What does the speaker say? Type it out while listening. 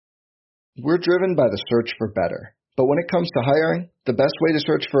We're driven by the search for better. But when it comes to hiring, the best way to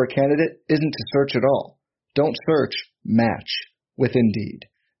search for a candidate isn't to search at all. Don't search, match with Indeed.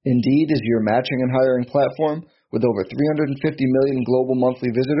 Indeed is your matching and hiring platform with over 350 million global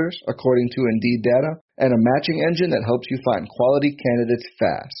monthly visitors, according to Indeed data, and a matching engine that helps you find quality candidates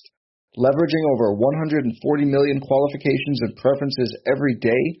fast. Leveraging over 140 million qualifications and preferences every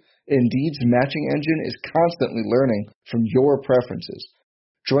day, Indeed's matching engine is constantly learning from your preferences.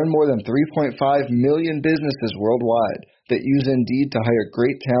 Join more than 3.5 million businesses worldwide that use Indeed to hire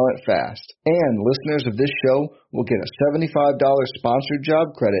great talent fast. And listeners of this show will get a $75 sponsored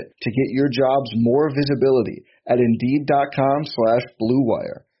job credit to get your jobs more visibility at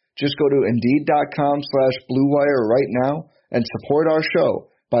Indeed.com/BlueWire. Just go to Indeed.com/BlueWire right now and support our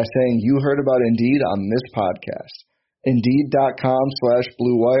show by saying you heard about Indeed on this podcast.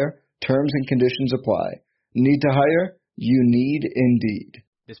 Indeed.com/BlueWire. Terms and conditions apply. Need to hire? You need Indeed.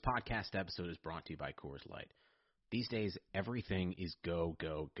 This podcast episode is brought to you by Coors Light. These days, everything is go,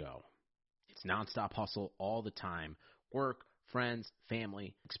 go, go. It's nonstop hustle all the time. Work, friends,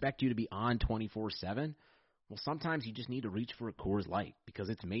 family expect you to be on 24/7. Well, sometimes you just need to reach for a Coors Light because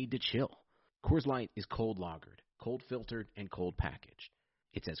it's made to chill. Coors Light is cold lagered, cold filtered, and cold packaged.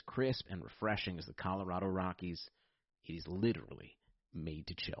 It's as crisp and refreshing as the Colorado Rockies. It is literally made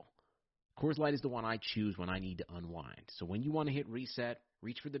to chill. Coors Light is the one I choose when I need to unwind. So when you want to hit reset,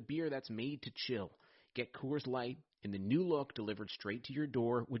 reach for the beer that's made to chill. Get Coors Light in the new look delivered straight to your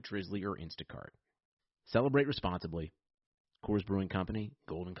door with Drizzly or Instacart. Celebrate responsibly. Coors Brewing Company,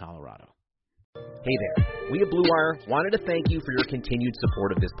 Golden, Colorado. Hey there. We at Blue Wire wanted to thank you for your continued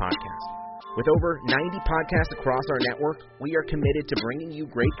support of this podcast. With over 90 podcasts across our network, we are committed to bringing you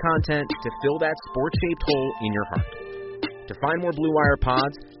great content to fill that sports-shaped hole in your heart. To find more Blue Wire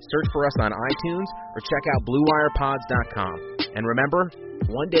pods, search for us on iTunes or check out BlueWirePods.com. And remember,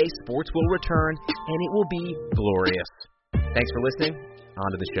 one day sports will return and it will be glorious. Thanks for listening.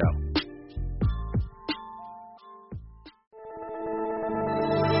 On to the show.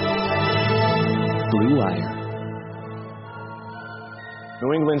 Blue Wire.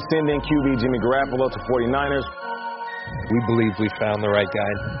 New England sending QB Jimmy Garoppolo to 49ers. We believe we found the right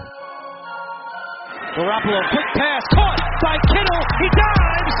guy. Garoppolo, quick pass, caught by Kittle. He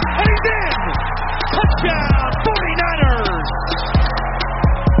dives, and he's in. Touchdown, 49ers.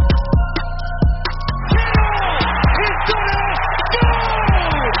 Kittle is gonna go.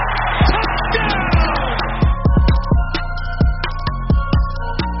 Touchdown.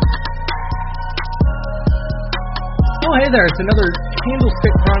 Oh, hey there. It's another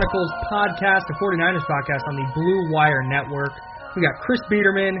Candlestick Chronicles podcast, the 49ers podcast on the Blue Wire Network. We got Chris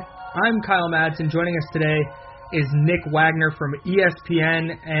Biederman. I'm Kyle Madsen. Joining us today is Nick Wagoner from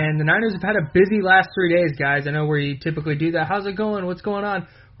ESPN. And the Niners have had a busy last 3 days, guys. I know where you typically do that. How's it going? What's going on?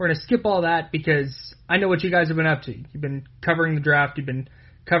 We're going to skip all that because I know what you guys have been up to. You've been covering the draft. You've been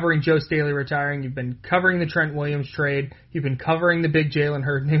covering Joe Staley retiring. You've been covering the Trent Williams trade. You've been covering the big Jalen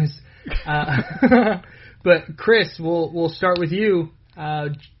Hurd news. But Chris, we'll start with you.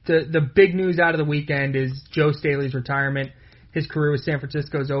 The big news out of the weekend is Joe Staley's retirement. His career with San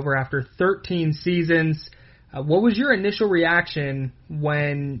Francisco is over after 13 seasons. What was your initial reaction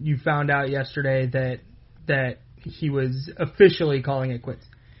when you found out yesterday that he was officially calling it quits?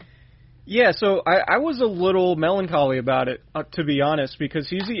 Yeah, so I was a little melancholy about it, to be honest, because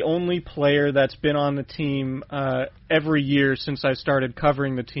he's the only player that's been on the team every year since I started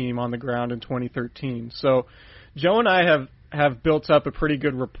covering the team on the ground in 2013. So Joe and I have built up a pretty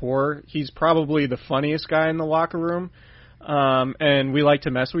good rapport. He's probably the funniest guy in the locker room. And we like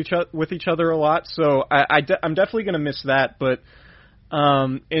to mess with each other a lot, so I'm definitely going to miss that. But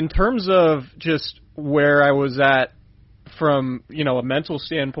in terms of just where I was at from a mental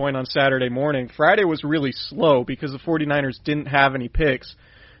standpoint on Saturday morning, Friday was really slow because the 49ers didn't have any picks.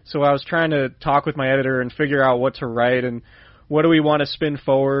 So I was trying to talk with my editor and figure out what to write and what do we want to spin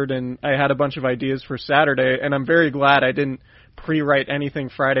forward. And I had a bunch of ideas for Saturday, and I'm very glad I didn't pre-write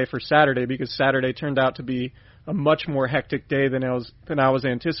anything Friday for Saturday because Saturday turned out to be a much more hectic day than I was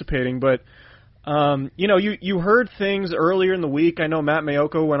anticipating. But you heard things earlier in the week. I know Matt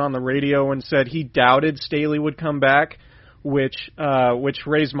Mayoko went on the radio and said he doubted Staley would come back, which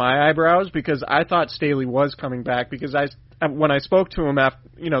raised my eyebrows because I thought Staley was coming back because when I spoke to him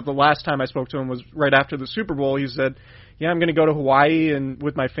the last time I spoke to him was right after the Super Bowl. He said, "Yeah, I'm going to go to Hawaii and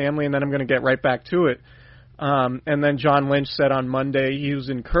with my family, and then I'm going to get right back to it." And then John Lynch said on Monday he was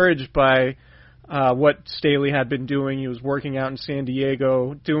encouraged by what Staley had been doing. He was working out in San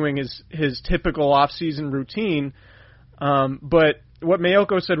Diego, doing his typical off-season routine. But what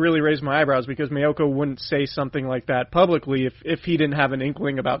Mayoko said really raised my eyebrows, because Mayoko wouldn't say something like that publicly if he didn't have an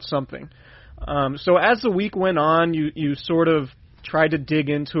inkling about something. So as the week went on, you sort of tried to dig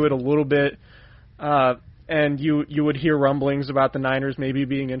into it a little bit, and you would hear rumblings about the Niners maybe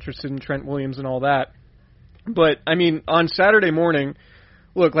being interested in Trent Williams and all that. But, I mean, on Saturday morning,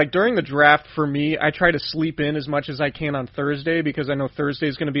 look, like during the draft for me, I try to sleep in as much as I can on Thursday, because I know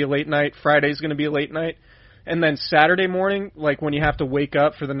Thursday's going to be a late night, Friday's going to be a late night. And then Saturday morning, like when you have to wake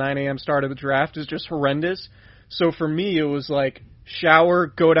up for the 9 a.m. start of the draft, is just horrendous. So for me, it was like shower,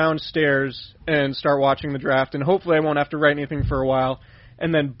 go downstairs, and start watching the draft. And hopefully I won't have to write anything for a while.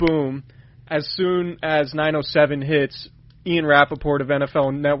 And then boom, as soon as 9:07 hits, Ian Rappaport of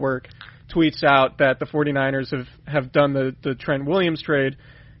NFL Network tweets out that the 49ers have done the Trent Williams trade.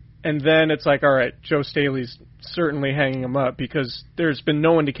 And then it's like, all right, Joe Staley's certainly hanging him up, because there's been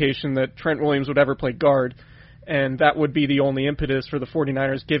no indication that Trent Williams would ever play guard. And that would be the only impetus for the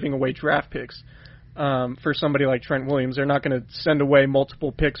 49ers giving away draft picks for somebody like Trent Williams. They're not going to send away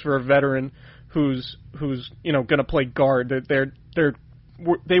multiple picks for a veteran who's going to play guard.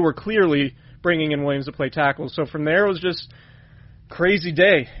 They were clearly bringing in Williams to play tackle. So from there, it was just crazy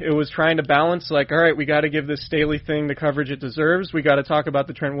day. It was trying to balance, like, all right, we got to give this Staley thing the coverage it deserves. We got to talk about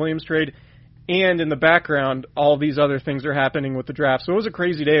the Trent Williams trade. And in the background, all these other things are happening with the draft. So it was a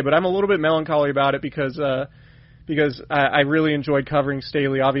crazy day, but I'm a little bit melancholy about it because I really enjoyed covering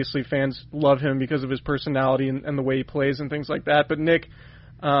Staley. Obviously, fans love him because of his personality and the way he plays and things like that. But Nick,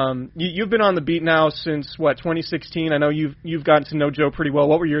 you've been on the beat now since 2016. I know you've gotten to know Joe pretty well.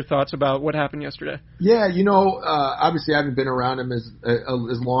 What were your thoughts about what happened yesterday? Yeah, obviously I haven't been around him as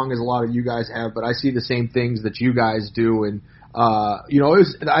long as a lot of you guys have, but I see the same things that you guys do, and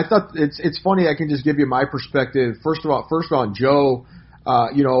I thought it's funny. I can just give you my perspective. First on Joe.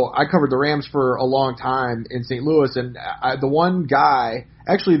 I covered the Rams for a long time in St. Louis, and the one guy,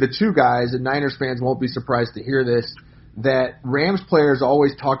 actually the two guys, and Niners fans won't be surprised to hear this, that Rams players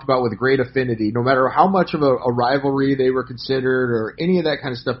always talked about with great affinity, no matter how much of a rivalry they were considered or any of that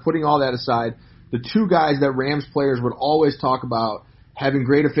kind of stuff, putting all that aside, the two guys that Rams players would always talk about having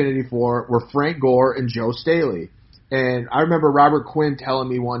great affinity for were Frank Gore and Joe Staley. And I remember Robert Quinn telling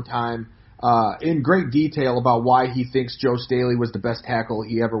me one time in great detail about why he thinks Joe Staley was the best tackle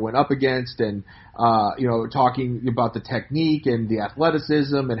he ever went up against, and talking about the technique and the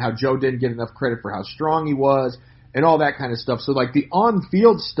athleticism and how Joe didn't get enough credit for how strong he was and all that kind of stuff. So like the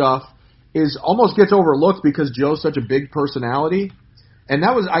on-field stuff almost gets overlooked because Joe's such a big personality. And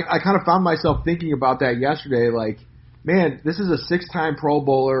that was I kind of found myself thinking about that yesterday, like, man, this is a 6-time Pro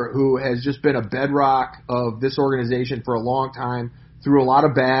Bowler who has just been a bedrock of this organization for a long time, through a lot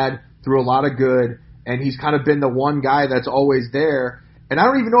of bad, through a lot of good, and he's kind of been the one guy that's always there. And I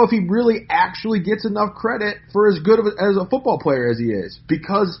don't even know if he really actually gets enough credit for as good as a football player as he is,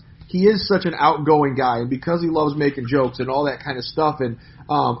 because he is such an outgoing guy, and because he loves making jokes and all that kind of stuff. And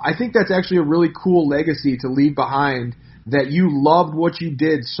I think that's actually a really cool legacy to leave behind, that you loved what you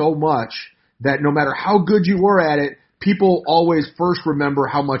did so much that no matter how good you were at it, people always first remember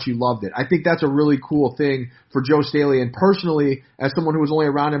how much you loved it. I think that's a really cool thing for Joe Staley. And personally, as someone who was only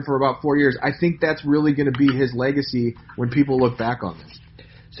around him for about 4 years, I think that's really going to be his legacy when people look back on this.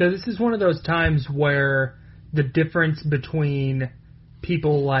 So this is one of those times where the difference between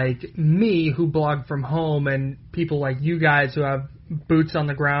people like me who blog from home and people like you guys who have boots on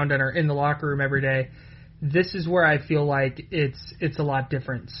the ground and are in the locker room every day, this is where I feel like it's a lot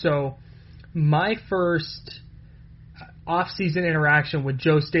different. So my first off-season interaction with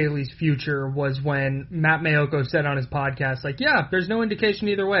Joe Staley's future was when Matt Mayoko said on his podcast, like, yeah, there's no indication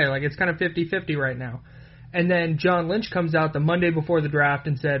either way. Like, it's kind of 50-50 right now. And then John Lynch comes out the Monday before the draft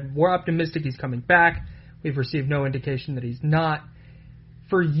and said, we're optimistic he's coming back. We've received no indication that he's not.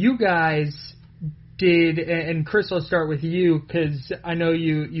 For you guys, and Chris, I'll start with you, because I know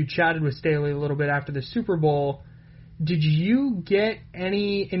you chatted with Staley a little bit after the Super Bowl. Did you get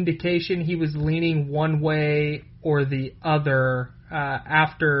any indication he was leaning one way or the other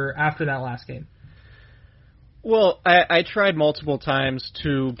after that last game? Well, I tried multiple times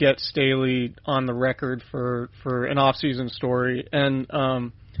to get Staley on the record for an off-season story,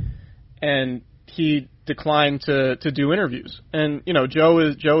 and he declined to do interviews. And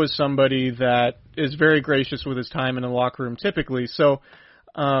Joe is somebody that is very gracious with his time in the locker room typically. So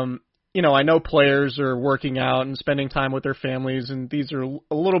I know players are working out and spending time with their families, and these are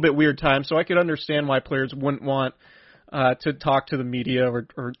a little bit weird times, so I could understand why players wouldn't want to talk to the media,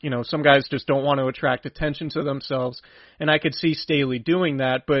 or some guys just don't want to attract attention to themselves, and I could see Staley doing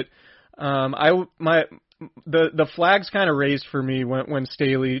that. But the flags kind of raised for me when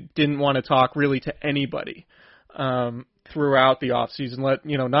Staley didn't want to talk really to anybody. throughout the offseason.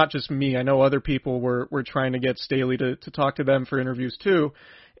 Not just me. I know other people were trying to get Staley to talk to them for interviews too.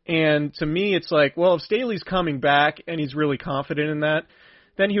 And to me, it's like, well, if Staley's coming back and he's really confident in that,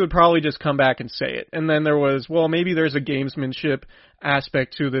 then he would probably just come back and say it. And then there was, well, maybe there's a gamesmanship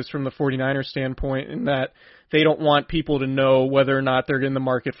aspect to this from the 49ers standpoint in that they don't want people to know whether or not they're in the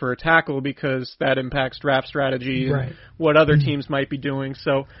market for a tackle because that impacts draft strategy and what other teams might be doing.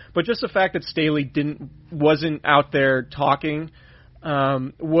 So, but just the fact that Staley wasn't out there talking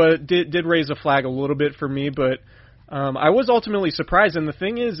did raise a flag a little bit for me, but I was ultimately surprised. And the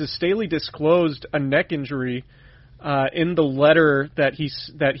thing is Staley disclosed a neck injury in the letter that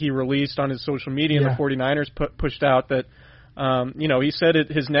he released on his social media, and the 49ers pushed out that he said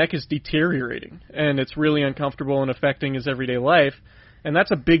his neck is deteriorating and it's really uncomfortable and affecting his everyday life, and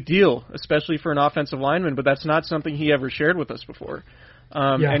that's a big deal, especially for an offensive lineman. But that's not something he ever shared with us before,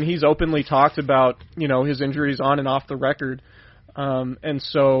 and he's openly talked about his injuries on and off the record, and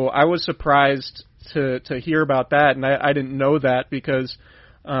so I was surprised to hear about that, and I didn't know that because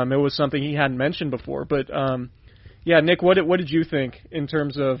it was something he hadn't mentioned before. But Nick, what did you think in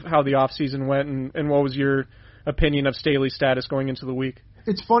terms of how the offseason went, and what was your opinion of Staley's status going into the week?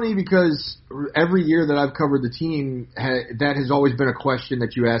 It's funny because every year that I've covered the team, that has always been a question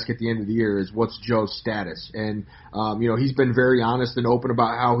that you ask at the end of the year is, what's Joe's status? And, he's been very honest and open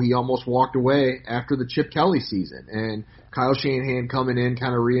about how he almost walked away after the Chip Kelly season. And Kyle Shanahan coming in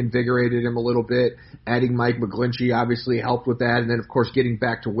kind of reinvigorated him a little bit. Adding Mike McGlinchey obviously helped with that. And then, of course, getting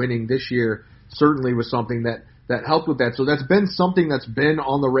back to winning this year certainly was something that helped with that. So that's been something that's been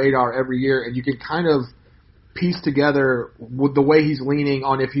on the radar every year, and you can kind of piece together with the way he's leaning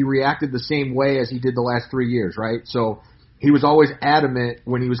on if he reacted the same way as he did the last 3 years, right? So he was always adamant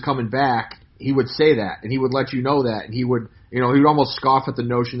when he was coming back. He would say that, and he would let you know that, and he would almost scoff at the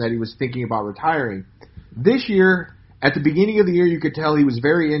notion that he was thinking about retiring. This year, at the beginning of the year, you could tell he was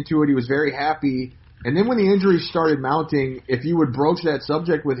very into it. He was very happy. And then when the injuries started mounting, if you would broach that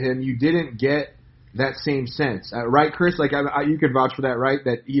subject with him, you didn't get that same sense, right, Chris? Like you could vouch for that, right?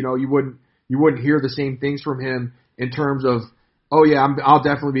 That you wouldn't hear the same things from him in terms of, oh yeah, I'll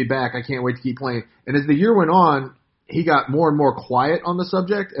definitely be back. I can't wait to keep playing. And as the year went on, he got more and more quiet on the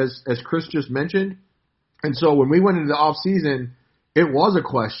subject, as Chris just mentioned. And so when we went into the off season, it was a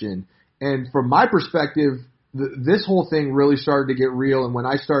question. And from my perspective, this whole thing really started to get real. And when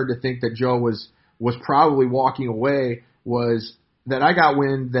I started to think that Joe was probably walking away, was that I got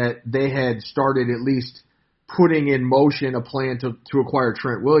wind that they had started at least putting in motion a plan to acquire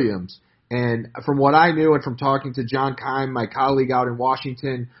Trent Williams. And from what I knew, and from talking to John Keim, my colleague out in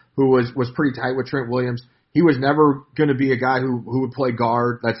Washington, who was pretty tight with Trent Williams, he was never going to be a guy who would play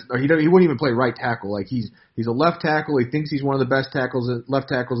guard. He wouldn't even play right tackle. Like he's a left tackle. He thinks he's one of the best left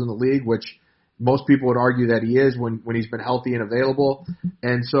tackles in the league, which most people would argue that he is when he's been healthy and available.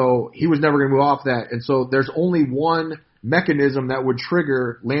 And so he was never going to move off that. And so there's only one mechanism that would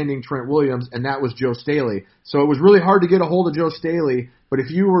trigger landing Trent Williams, and that was Joe Staley. So it was really hard to get a hold of Joe Staley, but if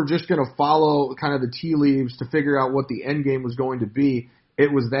you were just going to follow kind of the tea leaves to figure out what the end game was going to be,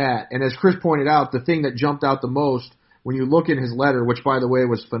 it was that. And as Chris pointed out, the thing that jumped out the most when you look in his letter, which by the way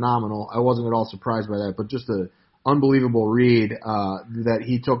was phenomenal, I wasn't at all surprised by that, but just an unbelievable read that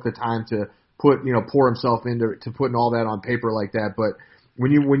he took the time to pour himself into putting all that on paper like that. But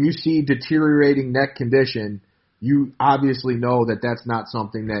when you see deteriorating neck condition, you obviously know that that's not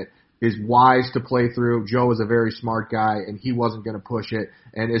something that is wise to play through. Joe is a very smart guy, and he wasn't going to push it.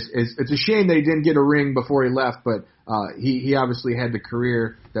 And it's a shame that he didn't get a ring before he left, but he obviously had the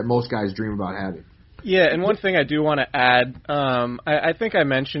career that most guys dream about having. Yeah, and one thing I do want to add, I think I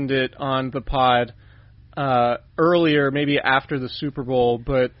mentioned it on the pod earlier, maybe after the Super Bowl,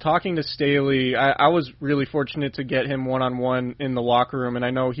 but talking to Staley, I was really fortunate to get him one-on-one in the locker room, and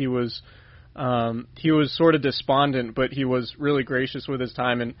I know he was sort of despondent, but he was really gracious with his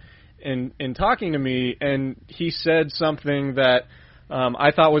time in talking to me, and he said something that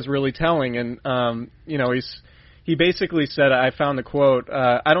I thought was really telling, and he basically said, I found the quote,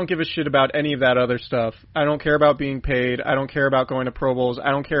 I don't give a shit about any of that other stuff. I don't care about being paid. I don't care about going to Pro Bowls.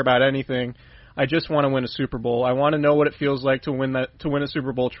 I don't care about anything. I just want to win a Super Bowl. I want to know what it feels like to win a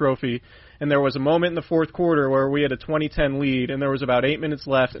Super Bowl trophy. And there was a moment in the fourth quarter where we had a 20-10 lead, and there was about 8 minutes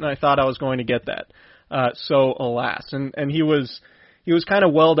left, and I thought I was going to get that. So alas, and he was kind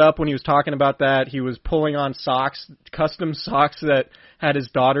of welled up when he was talking about that. He was pulling on socks, custom socks that had his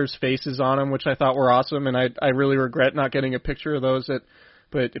daughter's faces on them, which I thought were awesome, and I really regret not getting a picture of those.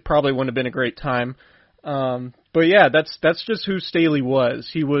 But it probably wouldn't have been a great time. But yeah, that's just who Staley was.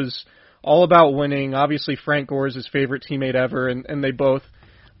 He was all about winning. Obviously, Frank Gore is his favorite teammate ever, and they both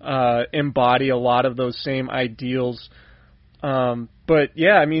embody a lot of those same ideals. But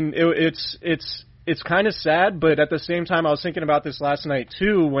yeah, I mean, it's kind of sad, but at the same time, I was thinking about this last night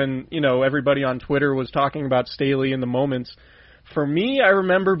too, when, you know, everybody on Twitter was talking about Staley in the moments. For me, I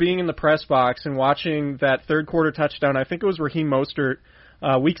remember being in the press box and watching that third quarter touchdown. I think it was Raheem Mostert,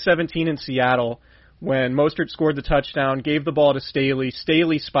 week 17 in Seattle, when Mostert scored the touchdown, gave the ball to Staley.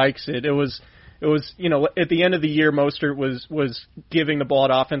 Staley spikes it. It was, you know, at the end of the year, Mostert was giving the ball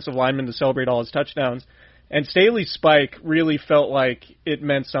to offensive linemen to celebrate all his touchdowns. And Staley's spike really felt like it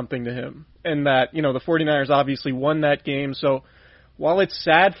meant something to him. And that, you know, the 49ers obviously won that game. So while it's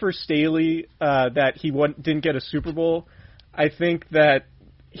sad for Staley that he didn't get a Super Bowl, I think that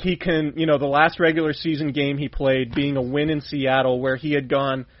he can, you know, the last regular season game he played being a win in Seattle where he had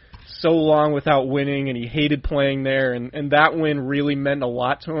gone so long without winning and he hated playing there. And that win really meant a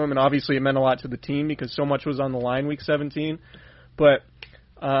lot to him. And obviously it meant a lot to the team because so much was on the line week 17. But,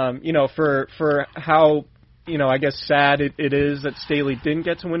 you know, for how, you know, I guess sad it is that Staley didn't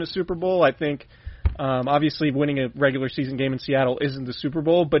get to win a Super Bowl. I think obviously winning a regular season game in Seattle isn't the Super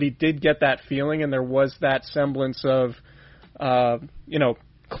Bowl, but he did get that feeling and there was that semblance of, you know,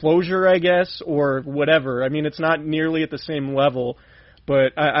 closure, I guess, or whatever. I mean, it's not nearly at the same level,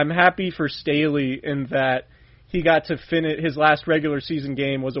 but I'm happy for Staley in that he got to finish his last regular season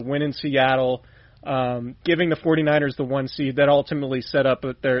game was a win in Seattle, giving the 49ers the 1 seed that ultimately set up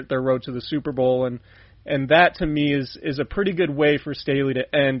their road to the Super Bowl. And that, to me, is a pretty good way for Staley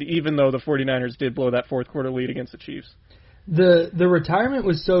to end, even though the 49ers did blow that fourth quarter lead against the Chiefs. The retirement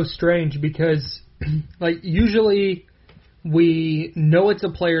was so strange because, like, usually we know it's a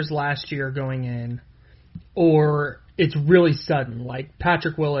player's last year going in, or it's really sudden. Like,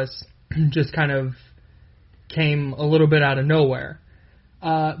 Patrick Willis just kind of came a little bit out of nowhere.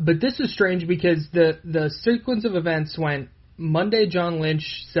 But this is strange because the sequence of events went Monday, John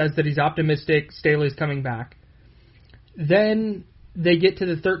Lynch says that he's optimistic Staley's coming back. Then they get to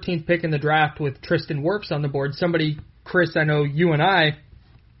the 13th pick in the draft with Tristan Wirfs on the board. Somebody, Chris, I know you and I,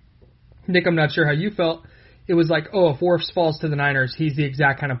 Nick, I'm not sure how you felt. It was like, oh, if Wirfs falls to the Niners, he's the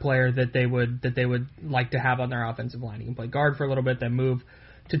exact kind of player that they would like to have on their offensive line. He can play guard for a little bit, then move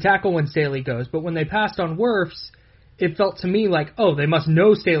to tackle when Staley goes. But when they passed on Wirfs, it felt to me like, oh, they must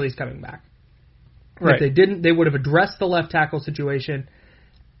know Staley's coming back. Right. If they didn't, they would have addressed the left tackle situation.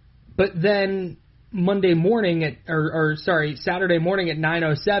 But then Saturday morning at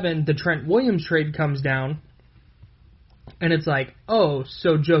 9:07, the Trent Williams trade comes down, and it's like, oh,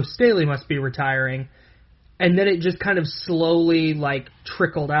 so Joe Staley must be retiring. And then it just kind of slowly like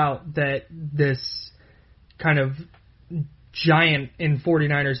trickled out that this kind of giant in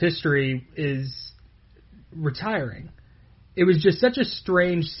 49ers history is retiring. It was just such a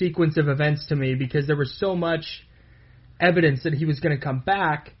strange sequence of events to me because there was so much evidence that he was going to come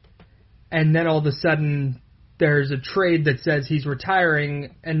back, and then all of a sudden there's a trade that says he's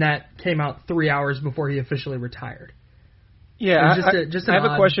retiring, and that came out 3 hours before he officially retired. Yeah, I have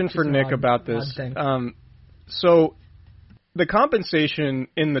a question for Nick about this. So the compensation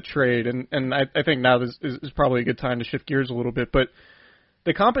in the trade, and I think now this is probably a good time to shift gears a little bit, but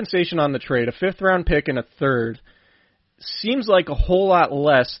the compensation on the trade, a 5th-round pick and a 3rd, seems like a whole lot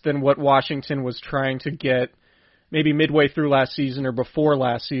less than what Washington was trying to get maybe midway through last season or before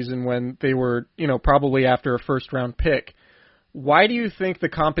last season when they were, you know, probably after a 1st-round pick. Why do you think the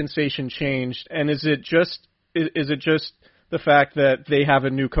compensation changed, and is it just the fact that they have a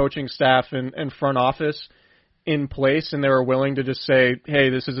new coaching staff and front office in place and they were willing to just say,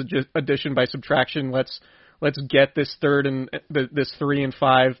 hey, this is addition by subtraction, let's get this 3rd and this 3 and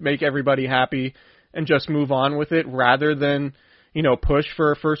 5, make everybody happy, and just move on with it rather than, you know, push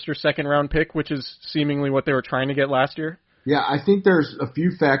for a 1st or 2nd round pick, which is seemingly what they were trying to get last year? Yeah, I think there's a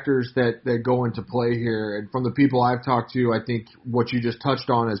few factors that go into play here. And from the people I've talked to, I think what you just touched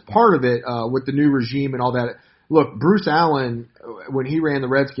on as part of it with the new regime and all that. Look, Bruce Allen, when he ran the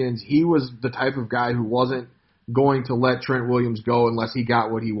Redskins, he was the type of guy who wasn't going to let Trent Williams go unless he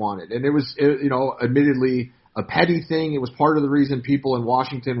got what he wanted. And it was, you know, admittedly a petty thing. It was part of the reason people in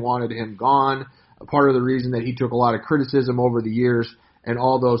Washington wanted him gone. Part of the reason that he took a lot of criticism over the years and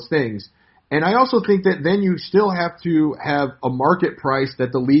all those things. And I also think that then you still have to have a market price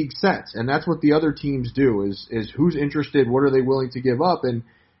that the league sets. And that's what the other teams do is who's interested, what are they willing to give up? And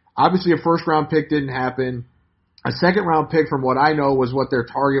obviously a 1st-round pick didn't happen. A 2nd-round pick, from what I know, was what their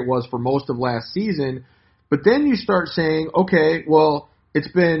target was for most of last season. But then you start saying, okay, well,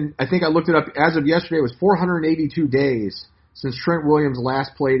 it's been, I think I looked it up, as of yesterday, it was 482 days since Trent Williams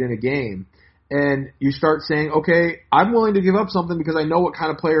last played in a game. And you start saying, okay, I'm willing to give up something because I know what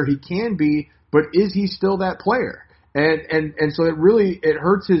kind of player he can be, but is he still that player? And so it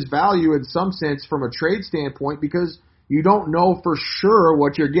hurts his value in some sense from a trade standpoint because, you don't know for sure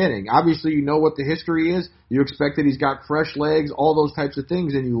what you're getting. Obviously, you know what the history is. You expect that he's got fresh legs, all those types of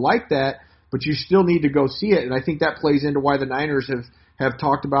things, and you like that, but you still need to go see it. And I think that plays into why the Niners have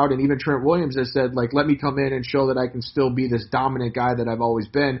talked about, and even Trent Williams has said, like, let me come in and show that I can still be this dominant guy that I've always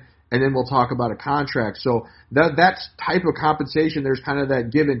been, and then we'll talk about a contract. So that type of compensation, there's kind of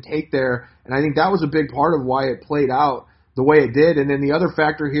that give and take there, and I think that was a big part of why it played out the way it did. And then the other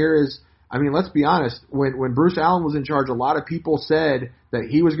factor here is, I mean, let's be honest, when Bruce Allen was in charge, a lot of people said that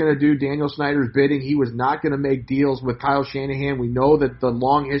he was going to do Daniel Snyder's bidding. He was not going to make deals with Kyle Shanahan. We know that the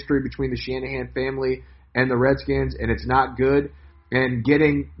long history between the Shanahan family and the Redskins, and it's not good. And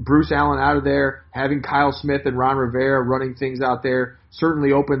getting Bruce Allen out of there, having Kyle Smith and Ron Rivera running things out there,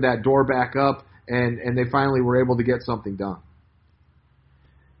 certainly opened that door back up, and they finally were able to get something done.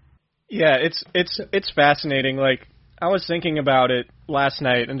 Yeah, it's fascinating. Like, I was thinking about it last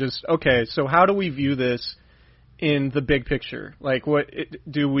night and just, okay, so how do we view this in the big picture? Like,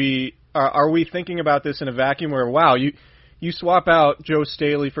 are we thinking about this in a vacuum where, wow, you swap out Joe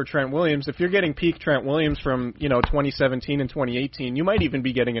Staley for Trent Williams, if you're getting peak Trent Williams from, 2017 and 2018, you might even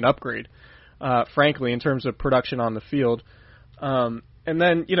be getting an upgrade, frankly, in terms of production on the field. And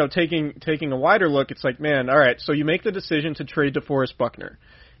then, taking a wider look, it's like, man, all right, so you make the decision to trade DeForest Buckner.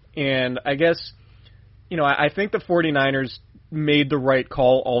 And I guess, I think the 49ers made the right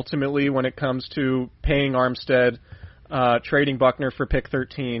call ultimately when it comes to paying Armstead, trading Buckner for pick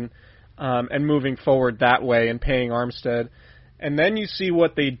 13, and moving forward that way and paying Armstead. And then you see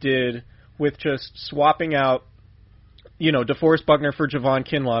what they did with just swapping out, DeForest Buckner for Javon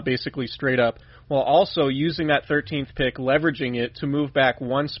Kinlaw, basically straight up, while also using that 13th pick, leveraging it to move back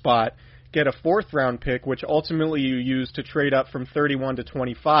one spot, get a 4th-round pick, which ultimately you use to trade up from 31 to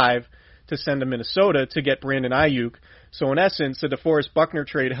 25 to send to Minnesota to get Brandon Ayuk. So in essence, the DeForest Buckner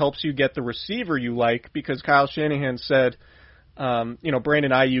trade helps you get the receiver you like, because Kyle Shanahan said,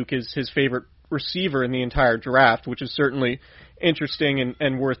 Brandon Ayuk is his favorite receiver in the entire draft, which is certainly interesting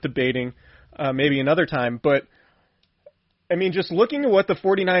and worth debating maybe another time. But, I mean, just looking at what the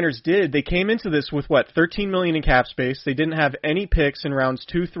 49ers did, they came into this with, $13 million in cap space. They didn't have any picks in rounds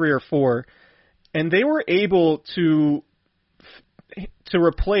 2, 3, or 4, and they were able to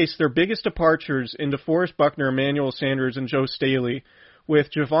replace their biggest departures in DeForest Buckner, Emmanuel Sanders, and Joe Staley with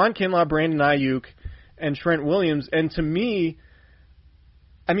Javon Kinlaw, Brandon Ayuk, and Trent Williams. And to me,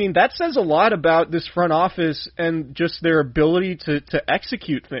 I mean, that says a lot about this front office and just their ability to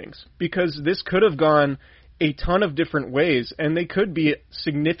execute things, because this could have gone a ton of different ways, and they could be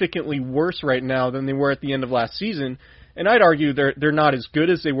significantly worse right now than they were at the end of last season. And I'd argue they're not as good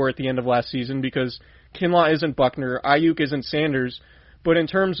as they were at the end of last season, because Kinlaw isn't Buckner, Ayuk isn't Sanders, but in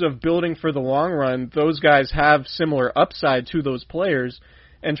terms of building for the long run, those guys have similar upside to those players.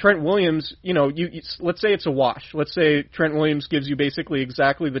 And Trent Williams, let's say it's a wash. Let's say Trent Williams gives you basically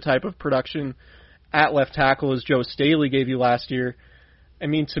exactly the type of production at left tackle as Joe Staley gave you last year. I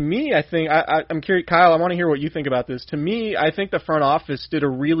mean, to me, I think, I'm curious, Kyle, I want to hear what you think about this. To me, I think the front office did a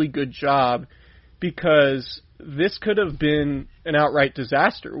really good job, because this could have been an outright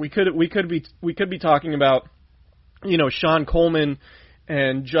disaster. We could be talking about, Sean Coleman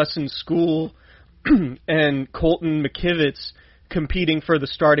and Justin School and Colton McKivitz competing for the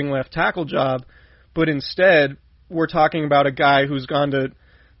starting left tackle job, but instead we're talking about a guy who's gone to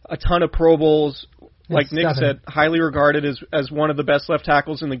a ton of Pro Bowls, like Nick said, highly regarded as one of the best left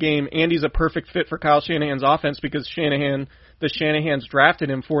tackles in the game, and he's a perfect fit for Kyle Shanahan's offense because the Shanahans drafted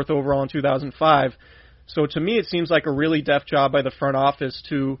him 4th overall in 2005. So to me, it seems like a really deft job by the front office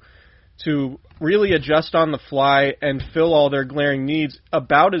to really adjust on the fly and fill all their glaring needs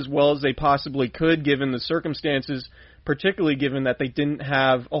about as well as they possibly could, given the circumstances, particularly given that they didn't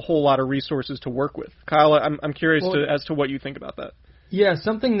have a whole lot of resources to work with. Kyle, I'm curious as to what you think about that. Yeah,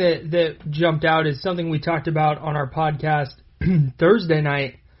 something that jumped out is something we talked about on our podcast Thursday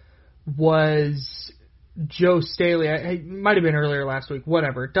night was Joe Staley. It might have been earlier last week,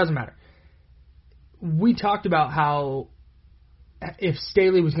 whatever, it doesn't matter. We talked about how if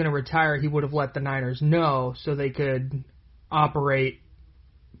Staley was going to retire, he would have let the Niners know so they could operate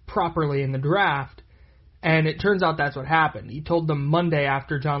properly in the draft. And it turns out that's what happened. He told them Monday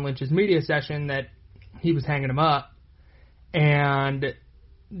after John Lynch's media session that he was hanging him up. And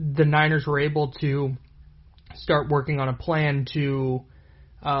the Niners were able to start working on a plan to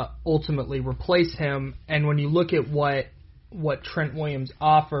ultimately replace him. And when you look at what Trent Williams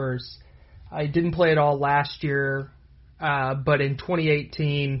offers, he didn't play at all last year, but in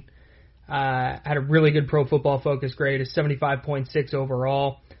 2018 had a really good Pro Football Focus grade, a 75.6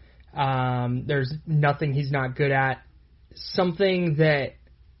 overall. There's nothing he's not good at. Something that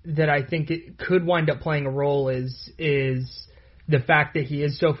that I think it could wind up playing a role is the fact that he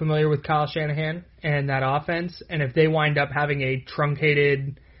is so familiar with Kyle Shanahan and that offense. And if they wind up having a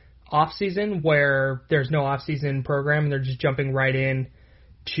truncated offseason where there's no offseason program and they're just jumping right in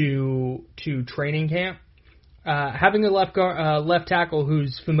to training camp, having a left tackle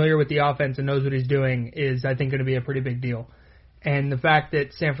who's familiar with the offense and knows what he's doing is, I think, going to be a pretty big deal. And the fact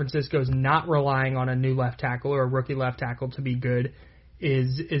that San Francisco's not relying on a new left tackle or a rookie left tackle to be good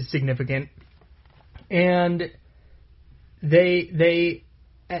is significant. And they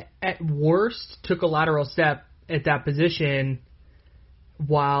at worst took a lateral step at that position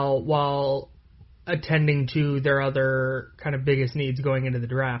while attending to their other kind of biggest needs going into the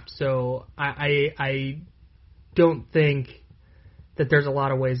draft. So I don't think that there's a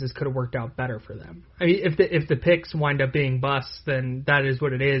lot of ways this could have worked out better for them. I mean, if the picks wind up being busts, then that is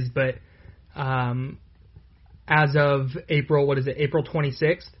what it is. But as of April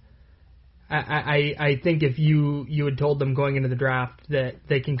 26th, I think if you had told them going into the draft that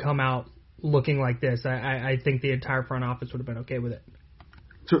they can come out looking like this, I think the entire front office would have been okay with it.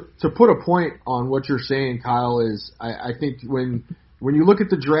 To put a point on what you're saying, Kyle, is I think when you look at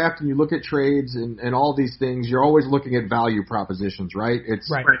the draft and you look at trades and all these things, you're always looking at value propositions, right?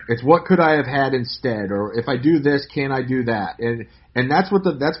 It's what could I have had instead, or if I do this, can I do that? And that's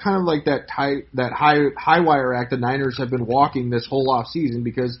that's kind of like that high wire act the Niners have been walking this whole off season,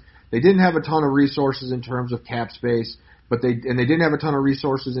 because they didn't have a ton of resources in terms of cap space, but they didn't have a ton of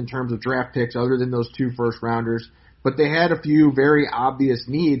resources in terms of draft picks other than those 2 first rounders. But they had a few very obvious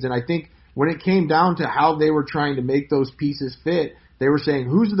needs, and I think when it came down to how they were trying to make those pieces fit, they were saying,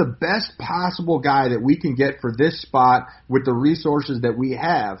 who's the best possible guy that we can get for this spot with the resources that we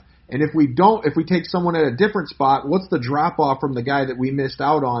have? And if we take someone at a different spot, what's the drop off from the guy that we missed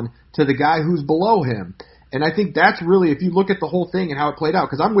out on to the guy who's below him? And I think that's really, if you look at the whole thing and how it played out,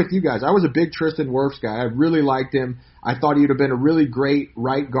 because I'm with you guys. I was a big Tristan Wirfs guy. I really liked him. I thought he would have been a really great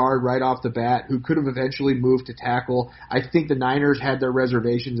right guard right off the bat who could have eventually moved to tackle. I think the Niners had their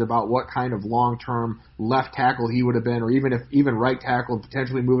reservations about what kind of long-term left tackle he would have been, or even right tackle,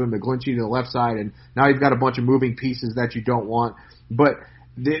 potentially move him to Glinchey to the left side. And now you've got a bunch of moving pieces that you don't want. But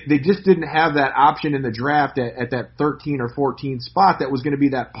they just didn't have that option in the draft at that 13 or 14 spot that was going to be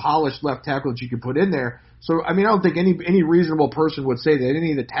that polished left tackle that you could put in there. So, I mean, I don't think any reasonable person would say that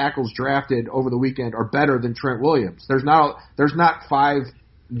any of the tackles drafted over the weekend are better than Trent Williams. There's not 5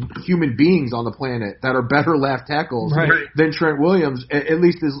 human beings on the planet that are better left tackles than Trent Williams, at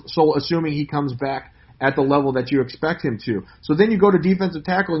least assuming he comes back at the level that you expect him to. So then you go to defensive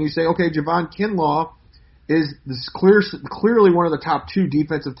tackle and you say, okay, Javon Kinlaw is clearly one of the top 2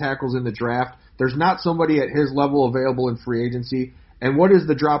 defensive tackles in the draft. There's not somebody at his level available in free agency. And what is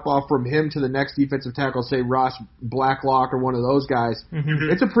the drop-off from him to the next defensive tackle, say Ross Blacklock or one of those guys?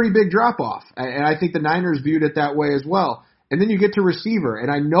 Mm-hmm. It's a pretty big drop-off. And I think the Niners viewed it that way as well. And then you get to receiver. And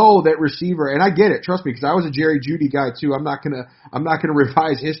I know that receiver, and I get it, trust me, because I was a Jerry Jeudy guy too. I'm not gonna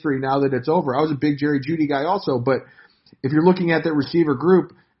revise history now that it's over. I was a big Jerry Jeudy guy also. But if you're looking at that receiver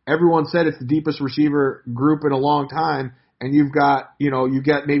group, everyone said it's the deepest receiver group in a long time. And you've got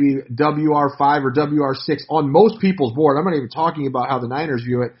maybe WR5 or WR6 on most people's board. I'm not even talking about how the Niners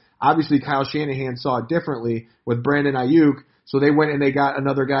view it. Obviously, Kyle Shanahan saw it differently with Brandon Ayuk, so they went and they got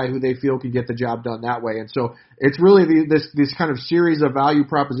another guy who they feel can get the job done that way. And so it's really this kind of series of value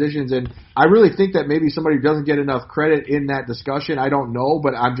propositions. And I really think that maybe somebody who doesn't get enough credit in that discussion, I don't know,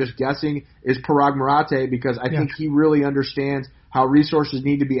 but I'm just guessing, is Parag Marate, because I think he really understands how resources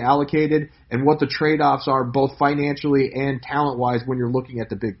need to be allocated and what the trade-offs are both financially and talent-wise when you're looking at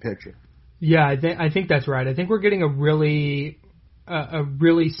the big picture. Yeah, I think that's right. I think we're getting a really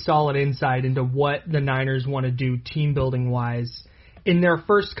solid insight into what the Niners want to do team-building-wise in their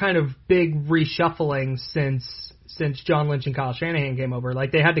first kind of big reshuffling since John Lynch and Kyle Shanahan came over.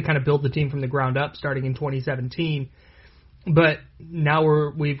 Like, they had to kind of build the team from the ground up starting in 2017. But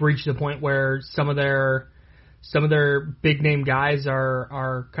now we've reached the point where some of their big name guys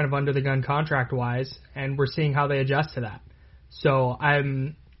are kind of under the gun contract wise, and we're seeing how they adjust to that. So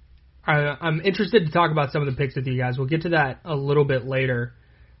I'm interested to talk about some of the picks with you guys. We'll get to that a little bit later.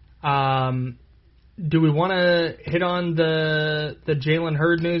 Do we want to hit on the Jalen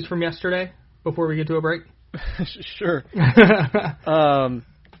Hurd news from yesterday before we get to a break? Sure.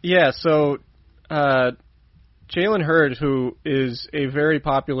 So Jalen Hurd, who is a very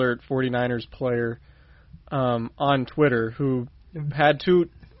popular 49ers player on Twitter, who had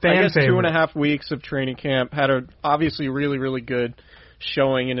 2.5 weeks of training camp, had a obviously really, really good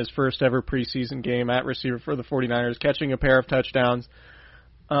showing in his first ever preseason game at receiver for the 49ers, catching a pair of touchdowns.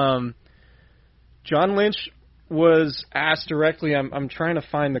 John Lynch was asked directly. I'm trying to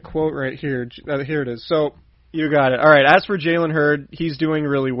find the quote right here. Here it is. So you got it. All right. As for Jalen Hurd, he's doing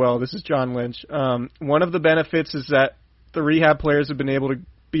really well. This is John Lynch. One of the benefits is that the rehab players have been able to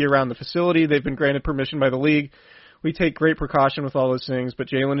be around the facility. They've been granted permission by the league. We take great precaution with all those things, but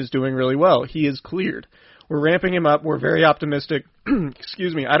Jalen is doing really well. He is cleared. We're ramping him up. We're very optimistic.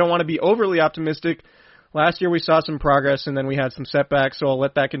 Excuse me. I don't want to be overly optimistic. Last year we saw some progress, and then we had some setbacks, so I'll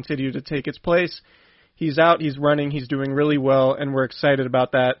let that continue to take its place. He's out. He's running. He's doing really well, and we're excited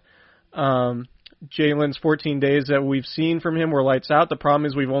about that. Jalen's 14 days that we've seen from him were lights out. The problem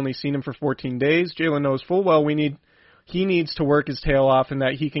is we've only seen him for 14 days. Jalen knows full well he needs to work his tail off and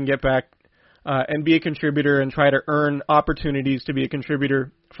that he can get back and be a contributor and try to earn opportunities to be a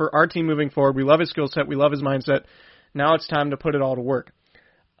contributor for our team moving forward. We love his skill set. We love his mindset. Now it's time to put it all to work.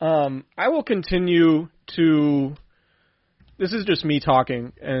 I will continue to – this is just me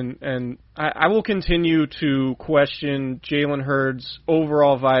talking, and I will continue to question Jalen Hurd's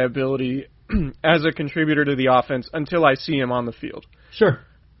overall viability as a contributor to the offense until I see him on the field. Sure.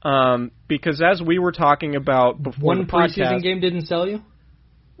 Because as we were talking about before the podcast, one preseason game didn't sell you?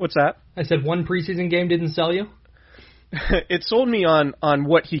 What's that? I said one preseason game didn't sell you? It sold me on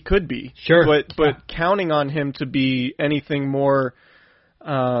what he could be. Sure. But counting on him to be anything more,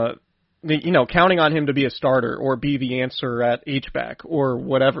 counting on him to be a starter or be the answer at H-back or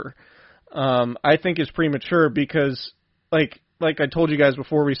whatever, I think is premature because, like I told you guys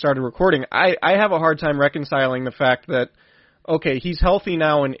before we started recording, I have a hard time reconciling the fact that, okay, he's healthy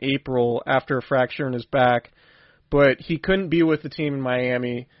now in April after a fracture in his back, but he couldn't be with the team in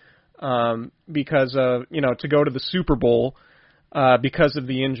Miami because of, to go to the Super Bowl because of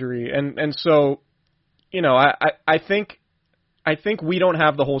the injury. And so, I think we don't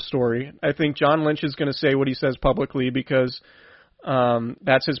have the whole story. I think John Lynch is going to say what he says publicly because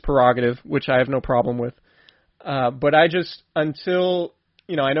that's his prerogative, which I have no problem with. But I just, until,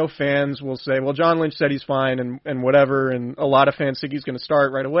 I know fans will say, well, John Lynch said he's fine and whatever, and a lot of fans think he's going to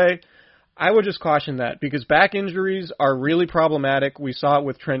start right away. I would just caution that because back injuries are really problematic. We saw it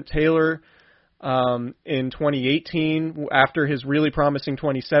with Trent Taylor in 2018. After his really promising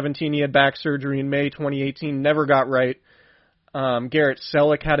 2017, he had back surgery in May 2018, never got right. Garrett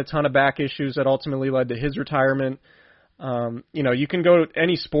Selleck had a ton of back issues that ultimately led to his retirement. You can go to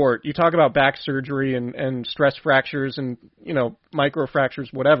any sport. You talk about back surgery and stress fractures and, micro fractures,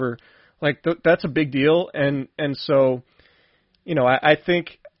 whatever. That's a big deal. And so, I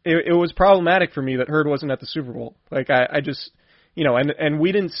think it was problematic for me that Hurd wasn't at the Super Bowl. I just, and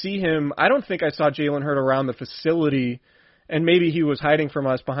we didn't see him. I don't think I saw Jalen Hurd around the facility, and maybe he was hiding from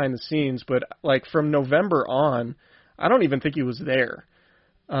us behind the scenes, but from November on, I don't even think he was there.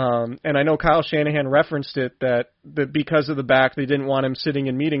 And I know Kyle Shanahan referenced it that because of the back, they didn't want him sitting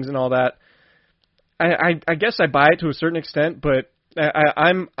in meetings and all that. I guess I buy it to a certain extent, but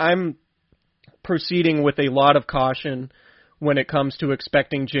I'm proceeding with a lot of caution when it comes to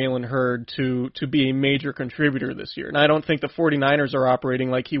expecting Jalen Hurd to be a major contributor this year. And I don't think the 49ers are operating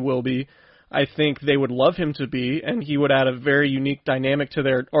like he will be. I think they would love him to be, and he would add a very unique dynamic to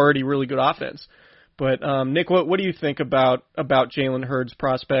their already really good offense. But, Nick, what do you think about Jalen Hurd's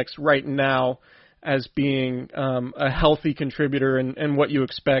prospects right now as being a healthy contributor and what you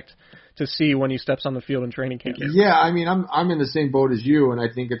expect to see when he steps on the field in training camp? Yeah, I mean, I'm in the same boat as you, and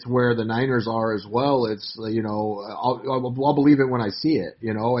I think it's where the Niners are as well. It's, I'll believe it when I see it,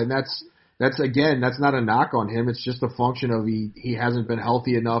 and that's not a knock on him. It's just a function of he hasn't been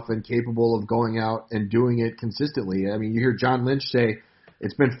healthy enough and capable of going out and doing it consistently. I mean, you hear John Lynch say,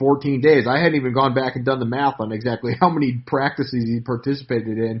 it's been 14 days. I hadn't even gone back and done the math on exactly how many practices he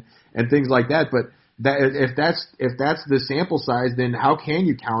participated in and things like that. But if that's the sample size, then how can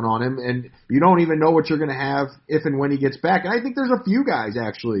you count on him? And you don't even know what you're going to have if and when he gets back. And I think there's a few guys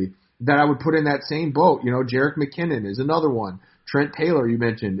actually that I would put in that same boat. Jerick McKinnon is another one. Trent Taylor, you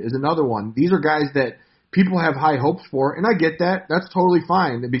mentioned, is another one. These are guys that people have high hopes for, and I get that. That's totally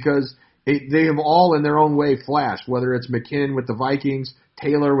fine because they have all in their own way flashed, whether it's McKinnon with the Vikings,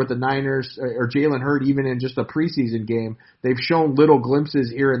 Taylor with the Niners, or Jalen Hurd even in just a preseason game. They've shown little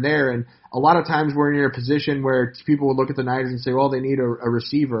glimpses here and there, and a lot of times we're in a position where people would look at the Niners and say, well, they need a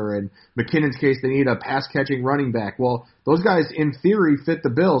receiver, and McKinnon's case, they need a pass-catching running back. Well, those guys in theory fit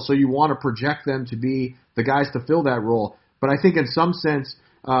the bill, so you want to project them to be the guys to fill that role. But I think in some sense,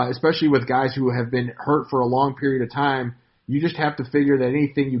 especially with guys who have been hurt for a long period of time, you just have to figure that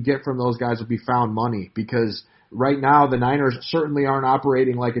anything you get from those guys will be found money because right now the Niners certainly aren't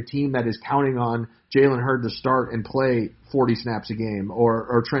operating like a team that is counting on Jalen Hurd to start and play 40 snaps a game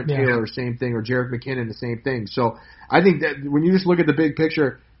or Trent Taylor, same thing, or Jerick McKinnon, the same thing. So I think that when you just look at the big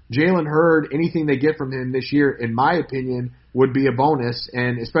picture, Jalen Hurd, anything they get from him this year, in my opinion, would be a bonus,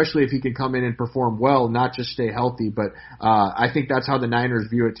 and especially if he can come in and perform well, not just stay healthy. But I think that's how the Niners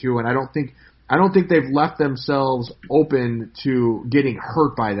view it too, and I don't think they've left themselves open to getting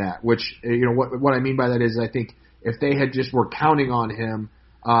hurt by that. Which, what I mean by that is, I think if they had just were counting on him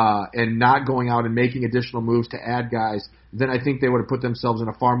and not going out and making additional moves to add guys, then I think they would have put themselves in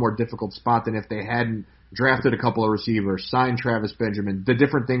a far more difficult spot than if they hadn't drafted a couple of receivers, signed Travis Benjamin, the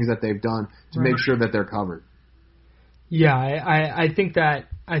different things that they've done to make sure that they're covered. Yeah, I think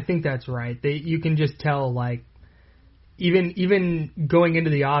that's right. You can just tell, like, even going into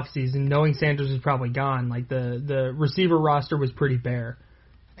the offseason, knowing Sanders was probably gone, like the receiver roster was pretty bare,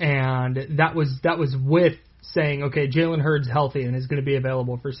 and that was with saying, okay, Jalen Hurd's healthy and is going to be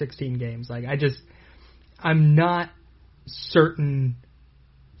available for 16 games. Like, I'm not certain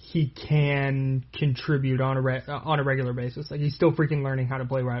he can contribute on a regular basis. Like, he's still freaking learning how to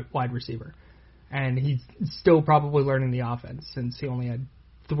play wide receiver. And he's still probably learning the offense since he only had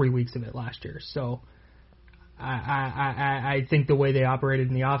 3 weeks of it last year. So I think the way they operated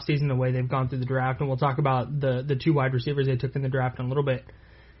in the offseason, the way they've gone through the draft, and we'll talk about the 2 wide receivers they took in the draft in a little bit,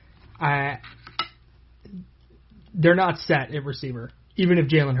 they're not set at receiver, even if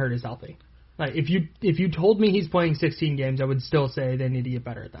Jalen Hurd is healthy. Like, if you told me he's playing 16 games, I would still say they need to get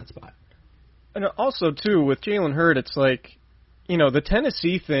better at that spot. And also, too, with Jalen Hurd, it's like, the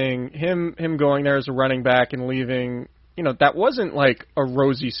Tennessee thing, him going there as a running back and leaving, that wasn't like a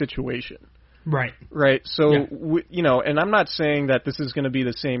rosy situation. Right. Right. So, yeah. And I'm not saying that this is going to be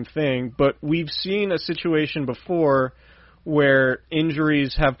the same thing, but we've seen a situation before where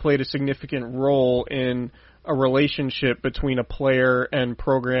injuries have played a significant role in a relationship between a player and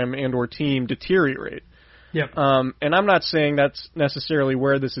program and or team deteriorate. Yep. And I'm not saying that's necessarily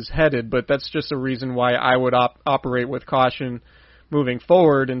where this is headed, but that's just a reason why I would operate with caution moving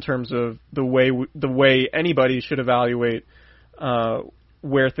forward in terms of the way anybody should evaluate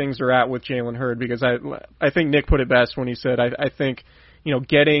where things are at with Jalen Hurd, because I think Nick put it best when he said I think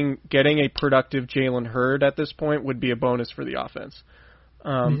getting a productive Jalen Hurd at this point would be a bonus for the offense.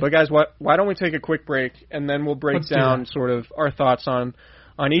 But guys, why don't we take a quick break and then we'll break down sort of our thoughts on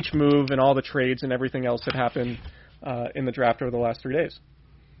each move and all the trades and everything else that happened in the draft over the last 3 days.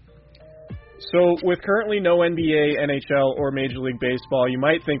 So with currently no NBA, NHL, or Major League Baseball, you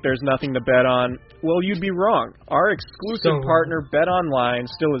might think there's nothing to bet on. Well, you'd be wrong. Our exclusive partner, BetOnline,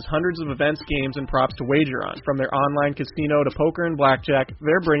 still has hundreds of events, games, and props to wager on. From their online casino to poker and blackjack,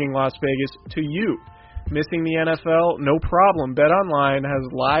 they're bringing Las Vegas to you. Missing the NFL? No problem. BetOnline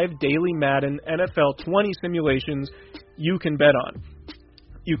has live daily Madden NFL 20 simulations you can bet on.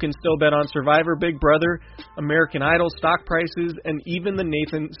 You can still bet on Survivor, Big Brother, American Idol, stock prices, and even the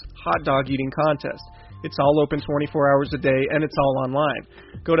Nathan's hot dog eating contest. It's all open 24 hours a day, and it's all online.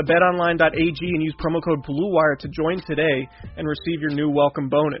 Go to betonline.ag and use promo code BLUEWIRE to join today and receive your new welcome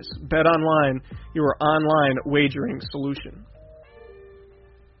bonus. BetOnline, your online wagering solution.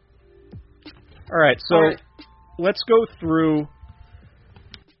 All right, so let's go through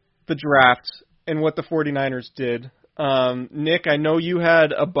the draft and what the 49ers did. Nick, I know you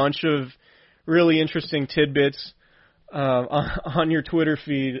had a bunch of really interesting tidbits on your Twitter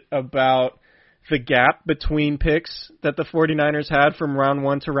feed about the gap between picks that the 49ers had from round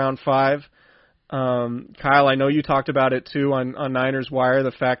 1 to round 5. Kyle, I know you talked about it too on Niners Wire,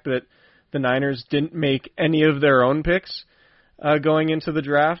 the fact that the Niners didn't make any of their own picks going into the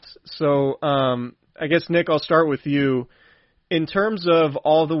draft. So I guess, Nick, I'll start with you. In terms of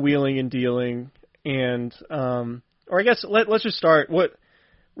all the wheeling and dealing and or I guess let's just start.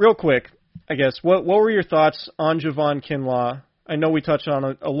 Real quick, I guess, what were your thoughts on Javon Kinlaw? I know we touched on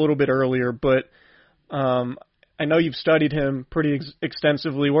it a little bit earlier, but I know you've studied him pretty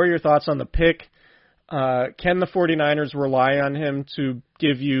extensively. What are your thoughts on the pick? Can the 49ers rely on him to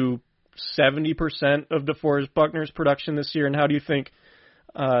give you 70% of DeForest Buckner's production this year? And how do you think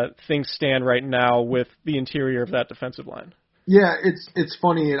things stand right now with the interior of that defensive line? Yeah, it's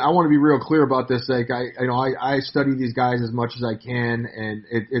funny, and I want to be real clear about this. Like, I study these guys as much as I can, and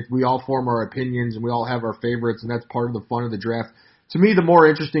we all form our opinions, and we all have our favorites, and that's part of the fun of the draft. To me, the more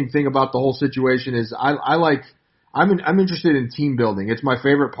interesting thing about the whole situation is I'm interested in team building. It's my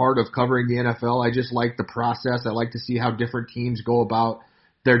favorite part of covering the NFL. I just like the process. I like to see how different teams go about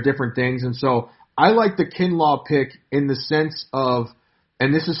their different things, and so I like the Kinlaw pick in the sense of.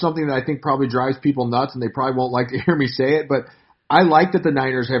 And this is something that I think probably drives people nuts, and they probably won't like to hear me say it, but I like that the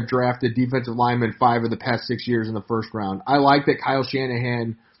Niners have drafted defensive linemen 5 of the past 6 years in the first round. I like that Kyle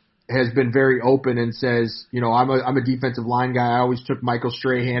Shanahan has been very open and says, I'm a defensive line guy. I always took Michael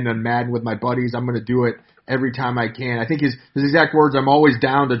Strahan on Madden with my buddies. I'm going to do it every time I can. I think his exact words, I'm always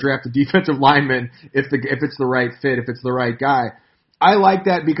down to draft a defensive lineman if it's the right fit, if it's the right guy. I like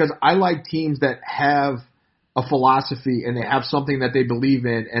that because I like teams that have a philosophy and they have something that they believe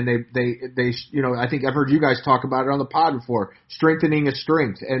in, and they I think I've heard you guys talk about it on the pod before, strengthening a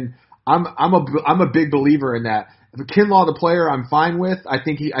strength, and I'm a big believer in that. Kinlaw, the player, I'm fine with. I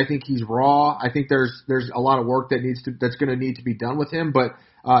think he's raw. I think there's a lot of work that's going to need to be done with him, but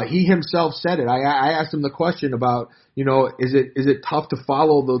he himself said it. I asked him the question about, is it tough to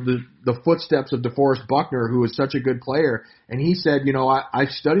follow the footsteps of DeForest Buckner, who is such a good player? And he said, I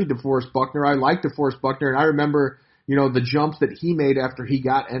studied DeForest Buckner. I like DeForest Buckner, and I remember, the jumps that he made after he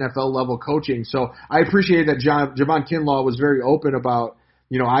got NFL level coaching. So I appreciate that Javon Kinlaw was very open about,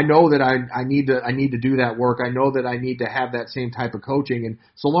 I know that I need to do that work. I know that I need to have that same type of coaching. And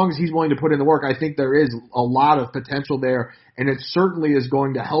so long as he's willing to put in the work, I think there is a lot of potential there. And it certainly is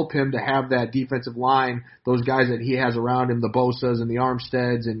going to help him to have that defensive line, those guys that he has around him, the Bosas and the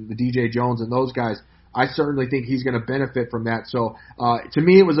Armsteads and the DJ Jones and those guys. I certainly think he's going to benefit from that. So to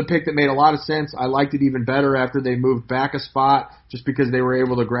me, it was a pick that made a lot of sense. I liked it even better after they moved back a spot, just because they were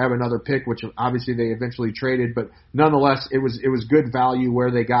able to grab another pick, which obviously they eventually traded. But nonetheless, it was good value where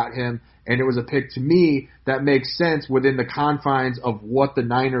they got him, and it was a pick to me that makes sense within the confines of what the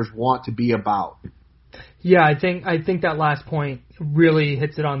Niners want to be about. Yeah, I think that last point really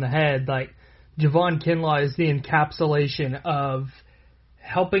hits it on the head. Like, Javon Kinlaw is the encapsulation of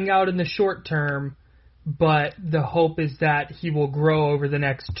helping out in the short term, but the hope is that he will grow over the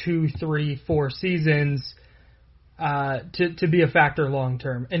next 2, 3, 4 seasons to be a factor long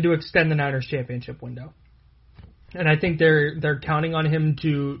term and to extend the Niners championship window. And I think they're counting on him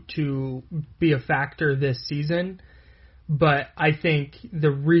to be a factor this season. But I think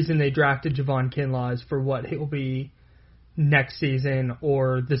the reason they drafted Javon Kinlaw is for what he'll be next season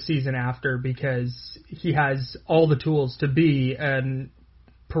or the season after, because he has all the tools to be an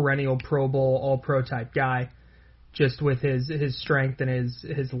perennial Pro Bowl, All-Pro type guy, just with his strength and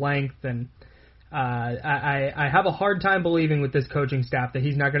his length. And I have a hard time believing with this coaching staff that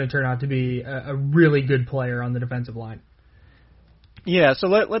he's not going to turn out to be a really good player on the defensive line. Yeah, so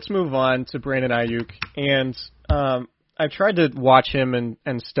let's move on to Brandon Ayuk. And I tried to watch him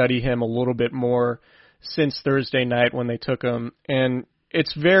and study him a little bit more since Thursday night when they took him, and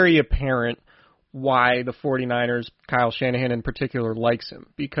it's very apparent why the 49ers, Kyle Shanahan in particular, likes him,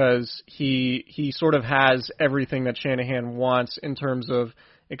 because he sort of has everything that Shanahan wants in terms of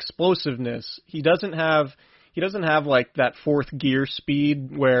explosiveness. He doesn't have like that fourth gear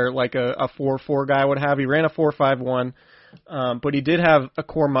speed where like a 4.4 guy would have. He ran a 4.51, but he did have a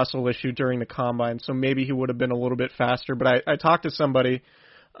core muscle issue during the combine, so maybe he would have been a little bit faster. But I talked to somebody,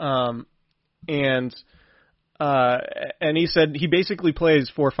 and he said he basically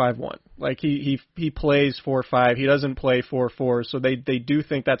plays 4.51. Like he plays 4.5. He doesn't play 4.4. So they do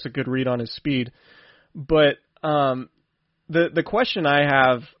think that's a good read on his speed. But the question I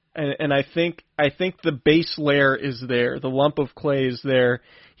have, and I think the base layer is there. The lump of clay is there.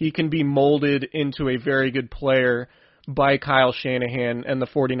 He can be molded into a very good player by Kyle Shanahan and the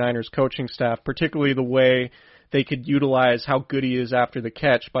 49ers coaching staff, particularly the way they could utilize how good he is after the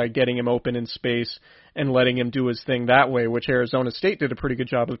catch by getting him open in space and letting him do his thing that way, which Arizona State did a pretty good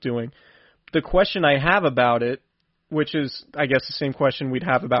job of doing. The question I have about it, which is, I guess, the same question we'd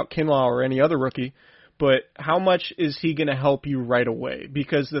have about Kinlaw or any other rookie, but how much is he going to help you right away?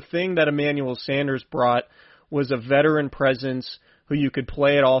 Because the thing that Emmanuel Sanders brought was a veteran presence who you could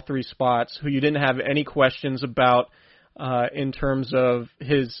play at all three spots, who you didn't have any questions about in terms of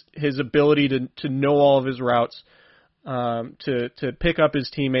his ability to know all of his routes, to pick up his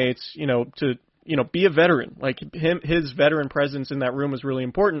teammates, to be a veteran. Like his veteran presence in that room was really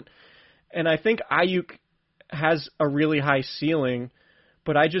important. And I think Ayuk has a really high ceiling,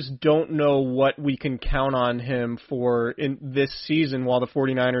 but I just don't know what we can count on him for in this season while the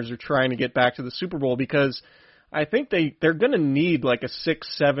 49ers are trying to get back to the Super Bowl, because I think they're going to need like a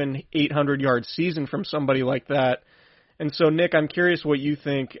 6, 7, 800-yard season from somebody like that. And so, Nick, I'm curious what you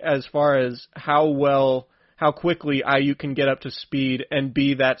think as far as how quickly Ayuk can get up to speed and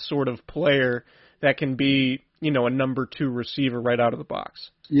be that sort of player that can be, a number 2 receiver right out of the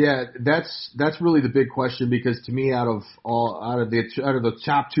box. Yeah, that's really the big question, because to me, out of the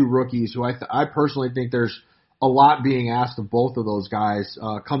top 2 rookies, who I personally think there's a lot being asked of both of those guys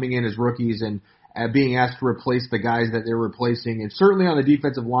coming in as rookies and being asked to replace the guys that they're replacing. And certainly on the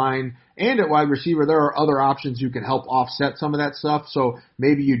defensive line and at wide receiver, there are other options who can help offset some of that stuff. So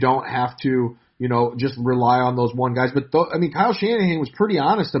maybe you don't have to, just rely on those one guys. But Kyle Shanahan was pretty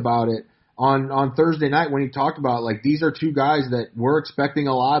honest about it on Thursday night when he talked about, like, these are 2 guys that we're expecting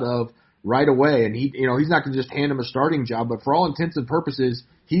a lot of right away. And he's not going to just hand him a starting job, but for all intents and purposes,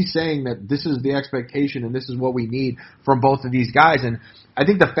 he's saying that this is the expectation and this is what we need from both of these guys. And I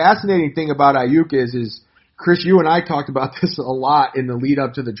think the fascinating thing about Ayuk is Chris, you and I talked about this a lot in the lead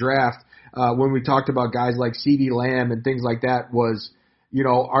up to the draft when we talked about guys like CeeDee Lamb and things like that. Was,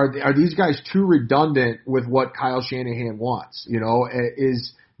 are these guys too redundant with what Kyle Shanahan wants?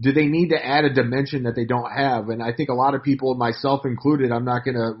 Do they need to add a dimension that they don't have? And I think a lot of people, myself included, I'm not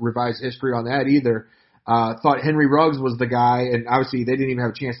going to revise history on that either, thought Henry Ruggs was the guy, and obviously they didn't even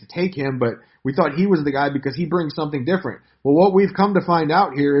have a chance to take him, but we thought he was the guy because he brings something different. Well, what we've come to find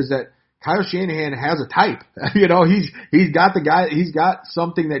out here is that Kyle Shanahan has a type. He's got the guy, he's got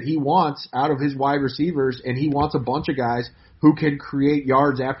something that he wants out of his wide receivers, and he wants a bunch of guys who can create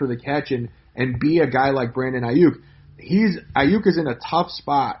yards after the catch and be a guy like Brandon Ayuk. Ayuk is in a tough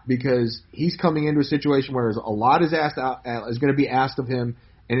spot because he's coming into a situation where a lot is going to be asked of him,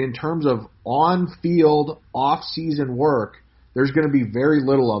 and in terms of on-field, off-season work, there's going to be very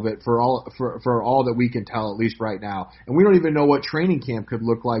little of it for all that we can tell, at least right now. And we don't even know what training camp could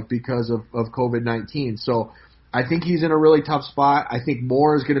look like because of COVID-19. So I think he's in a really tough spot. I think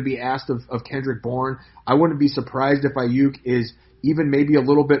more is going to be asked of Kendrick Bourne. I wouldn't be surprised if Ayuk is even maybe a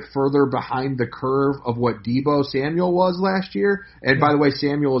little bit further behind the curve of what Deebo Samuel was last year. And by the way,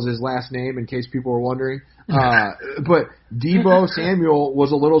 Samuel is his last name, in case people were wondering. But Deebo Samuel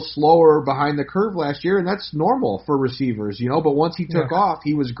was a little slower behind the curve last year, and that's normal for receivers, But once he took off,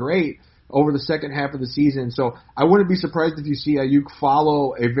 he was great over the second half of the season. So I wouldn't be surprised if you see Ayuk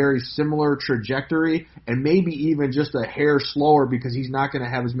follow a very similar trajectory and maybe even just a hair slower because he's not going to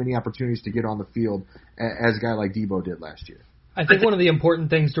have as many opportunities to get on the field as a guy like Deebo did last year. I think one of the important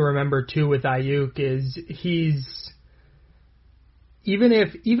things to remember too with Ayuk is he's even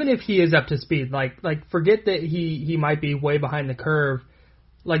if he is up to speed, like forget that he might be way behind the curve.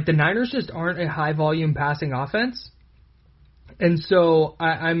 Like the Niners just aren't a high volume passing offense, and so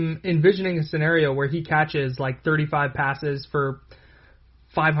I'm envisioning a scenario where he catches like 35 passes for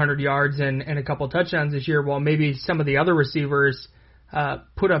 500 yards and a couple touchdowns this year, while maybe some of the other receivers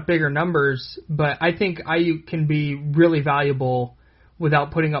put up bigger numbers. But I think Ayuk can be really valuable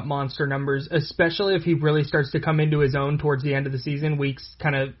without putting up monster numbers, especially if he really starts to come into his own towards the end of the season, weeks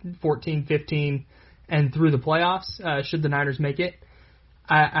kind of 14, 15, and through the playoffs, should the Niners make it.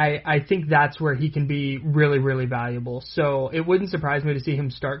 I think that's where he can be really, really valuable. So it wouldn't surprise me to see him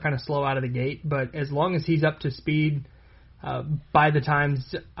start kind of slow out of the gate, but as long as he's up to speed by the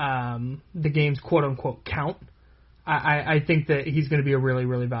times the games quote-unquote count, I think that he's going to be a really,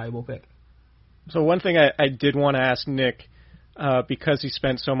 really valuable pick. So one thing I did want to ask Nick, because he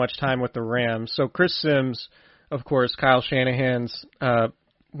spent so much time with the Rams. So Chris Sims, of course, Kyle Shanahan's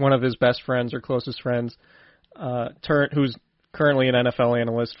one of his best friends or closest friends, who's currently an NFL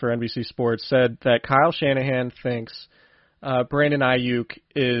analyst for NBC Sports, said that Kyle Shanahan thinks Brandon Ayuk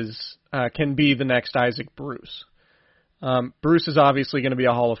can be the next Isaac Bruce. Bruce is obviously going to be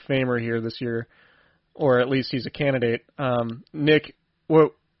a Hall of Famer here this year, or at least he's a candidate. Nick,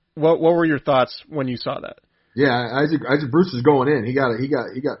 what were your thoughts when you saw that? Yeah, Isaac Bruce is going in. He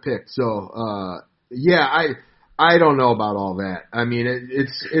got picked. So I don't know about all that. I mean,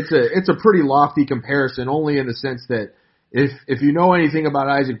 it's a pretty lofty comparison, only in the sense that if you know anything about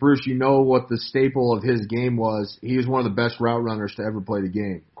Isaac Bruce, you know what the staple of his game was. He was one of the best route runners to ever play the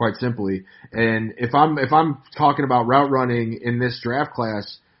game, quite simply. And if I'm talking about route running in this draft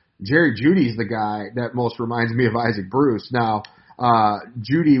class, Jerry Jeudy's the guy that most reminds me of Isaac Bruce. Now,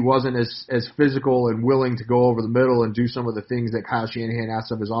 Jeudy wasn't as physical and willing to go over the middle and do some of the things that Kyle Shanahan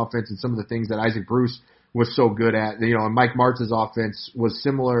asked of his offense and some of the things that Isaac Bruce was so good at. And Mike Martz's offense was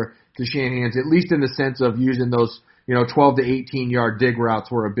similar to Shanahan's, at least in the sense of using those 12 to 18-yard dig routes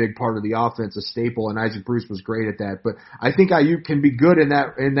were a big part of the offense, a staple, and Isaac Bruce was great at that. But I think Ayuk can be good in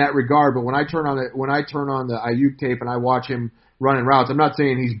that regard. But when I turn on the Ayuk tape and I watch him running routes, I'm not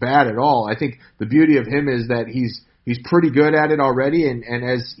saying he's bad at all. I think the beauty of him is that he's pretty good at it already, and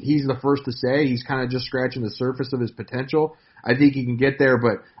as he's the first to say, he's kind of just scratching the surface of his potential. I think he can get there,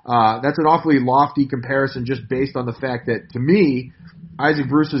 but that's an awfully lofty comparison just based on the fact that, to me, Isaac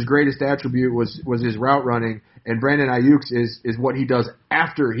Bruce's greatest attribute was his route running, and Brandon Ayuk's is what he does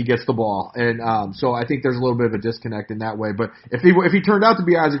after he gets the ball. And so I think there's a little bit of a disconnect in that way. But if he turned out to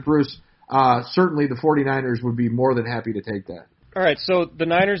be Isaac Bruce, certainly the 49ers would be more than happy to take that. All right, so the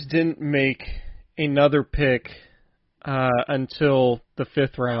Niners didn't make another pick until the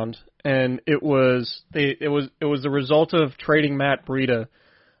 5th round, and it was the result of trading Matt Breida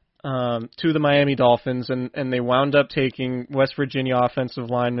to the Miami Dolphins, and they wound up taking West Virginia offensive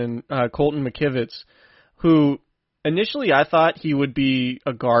lineman Colton McKivitz, who initially I thought he would be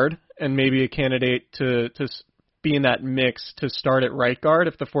a guard, and maybe a candidate to be in that mix to start at right guard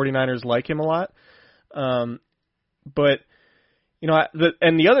if the 49ers like him a lot. But,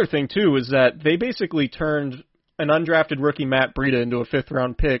 and the other thing, too, is that they basically turned an undrafted rookie, Matt Breida, into a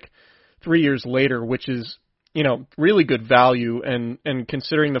fifth-round pick 3 years later, which is, really good value. And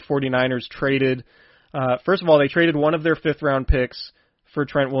considering the 49ers traded, first of all, they traded one of their fifth-round picks for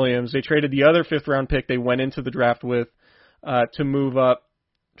Trent Williams. They traded the other fifth-round pick they went into the draft with to move up,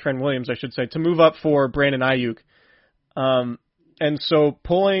 Trent Williams, I should say, to move up for Brandon Ayuk. And so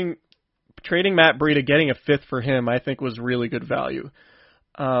trading Matt Breida, getting a fifth for him, I think was really good value.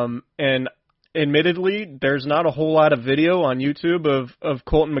 And admittedly, there's not a whole lot of video on YouTube of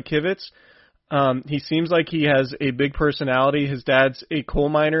Colton McKivitz. He seems like he has a big personality. His dad's a coal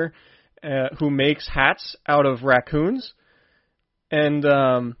miner who makes hats out of raccoons. And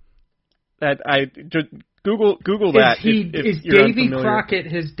that I just Google that. Is Davy Crockett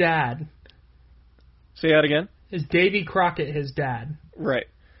his dad? Say that again? Is Davy Crockett his dad? Right.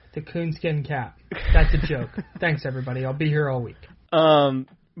 The coonskin cap. That's a joke. Thanks, everybody. I'll be here all week.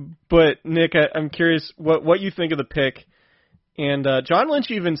 But, Nick, I'm curious what you think of the pick. And John Lynch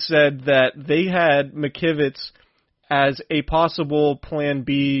even said that they had McKivitz as a possible plan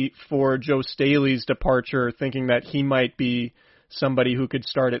B for Joe Staley's departure, thinking that he might be somebody who could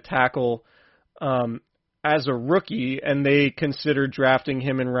start at tackle as a rookie, and they considered drafting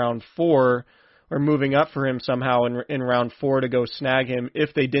him in round 4 or moving up for him somehow in round 4 to go snag him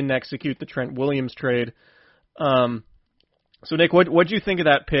if they didn't execute the Trent Williams trade. So, Nick, what do you think of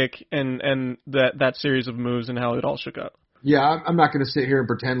that pick and that series of moves and how it all shook out? Yeah, I'm not going to sit here and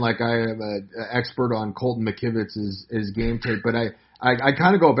pretend like I am an expert on Colton McKivitz's game tape, but I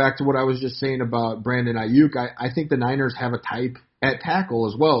kind of go back to what I was just saying about Brandon Ayuk. I think the Niners have a type at tackle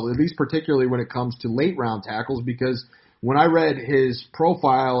as well, at least particularly when it comes to late round tackles, because when I read his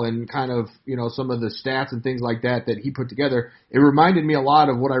profile and kind of, some of the stats and things like that he put together, it reminded me a lot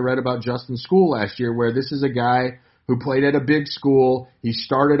of what I read about Justin School last year, where this is a guy who played at a big school. He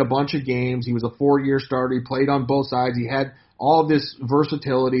started a bunch of games. He was a 4-year starter. He played on both sides. He had all this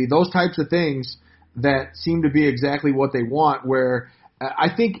versatility, those types of things that seem to be exactly what they want, where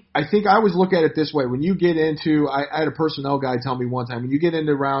I think I always look at it this way. When you get into, I had a personnel guy tell me one time, when you get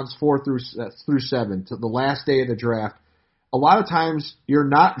into rounds 4 through 7 to the last day of the draft, a lot of times you're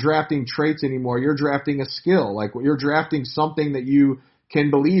not drafting traits anymore. You're drafting a skill. Like, you're drafting something that you can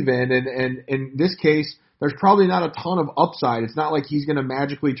believe in. And in this case, there's probably not a ton of upside. It's not like he's going to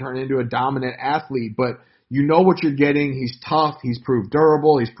magically turn into a dominant athlete, but you know what you're getting. He's tough. He's proved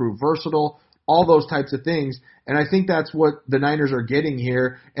durable. He's proved versatile, all those types of things. And I think that's what the Niners are getting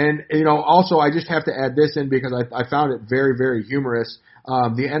here. And, also I just have to add this in because I found it very, very humorous.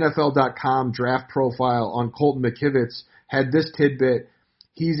 The NFL.com draft profile on Colton McKivitz had this tidbit.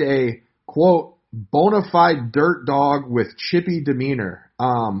 He's a, quote, bona fide dirt dog with chippy demeanor.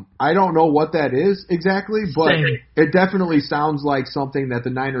 I don't know what that is exactly, but it definitely sounds like something that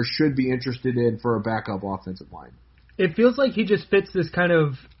the Niners should be interested in for a backup offensive line. It feels like he just fits this kind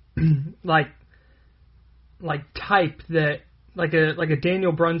of like type that like a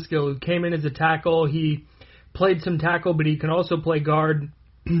Daniel Brunskill who came in as a tackle. He played some tackle, but he can also play guard.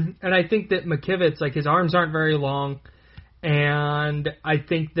 And I think that McKivitz, like, his arms aren't very long. And I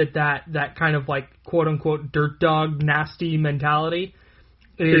think that kind of like quote unquote dirt dog nasty mentality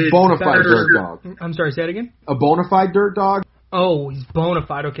is bona fide dirt dog. I'm sorry, say it again? A bona fide dirt dog? Oh, he's bona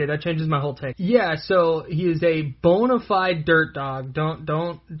fide. Okay, that changes my whole take. Yeah, so he is a bona fide dirt dog.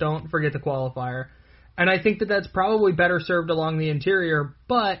 Don't forget the qualifier. And I think that's probably better served along the interior,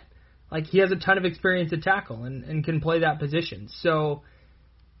 but like, he has a ton of experience at tackle and can play that position. So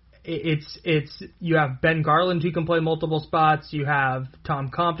it's you have Ben Garland who can play multiple spots. You have Tom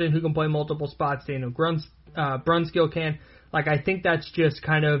Compton who can play multiple spots. Daniel Brunskill can. Like, I think that's just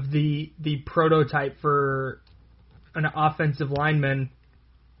kind of the prototype for an offensive lineman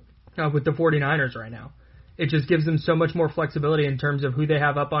with the 49ers right now. It just gives them so much more flexibility in terms of who they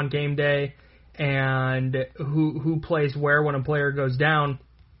have up on game day and who plays where when a player goes down.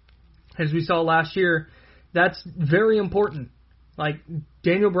 As we saw last year, that's very important. Like,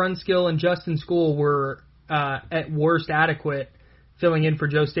 Daniel Brunskill and Justin School were at worst adequate filling in for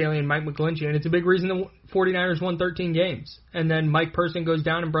Joe Staley and Mike McGlinchey, and it's a big reason the 49ers won 13 games. And then Mike Person goes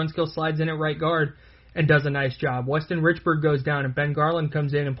down and Brunskill slides in at right guard and does a nice job. Weston Richburg goes down and Ben Garland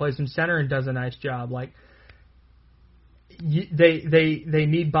comes in and plays some center and does a nice job. Like, they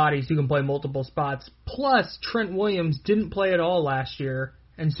need bodies who can play multiple spots. Plus, Trent Williams didn't play at all last year,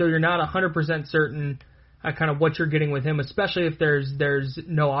 and so you're not 100% certain kind of what you're getting with him, especially if there's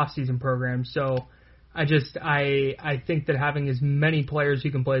no offseason program. So I think that having as many players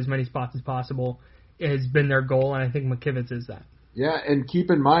who can play as many spots as possible has been their goal, and I think McKivitz is that. Yeah, and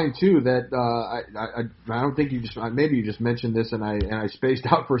keep in mind too that I don't think maybe you just mentioned this and I spaced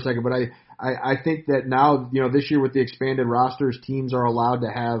out for a second, but I think that now this year with the expanded rosters, teams are allowed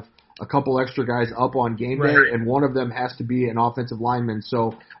to have a couple extra guys up on game day, and one of them has to be an offensive lineman.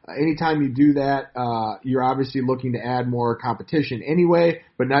 So anytime you do that, you're obviously looking to add more competition anyway,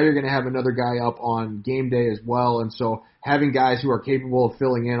 but now you're going to have another guy up on game day as well, and so having guys who are capable of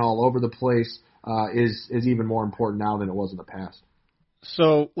filling in all over the place is even more important now than it was in the past.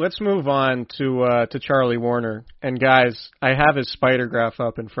 So let's move on to Charlie Warner. And guys, I have his spider graph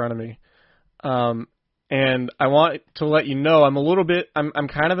up in front of me. And I want to let you know I'm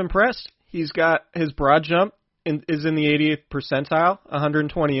kind of impressed. He's got his broad jump is in the 80th percentile,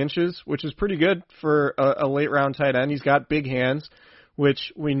 120 inches, which is pretty good for a late round tight end. He's got big hands,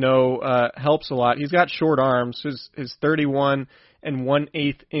 which we know helps a lot. He's got short arms. His 31 and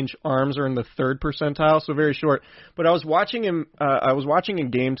 1/8 inch arms are in the 3rd percentile, so very short. But I was watching him. I was watching a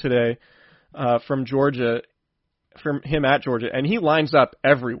game today from him at Georgia, and he lines up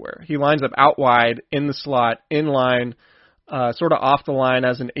everywhere. He lines up out wide, in the slot, in line, sort of off the line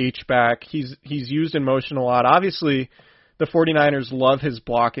as an H-back. He's used in motion a lot. Obviously, the 49ers love his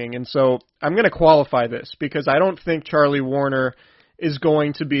blocking, and so I'm going to qualify this because I don't think Charlie Warner is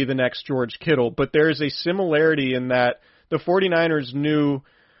going to be the next George Kittle, but there is a similarity in that the 49ers knew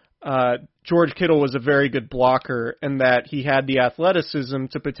George Kittle was a very good blocker and that he had the athleticism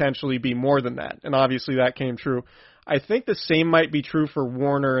to potentially be more than that. And obviously that came true. I think the same might be true for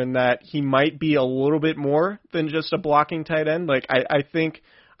Warner in that he might be a little bit more than just a blocking tight end. Like I think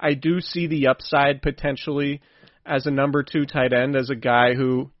I do see the upside potentially as a number 2 tight end, as a guy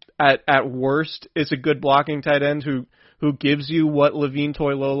who at worst is a good blocking tight end who gives you what Levine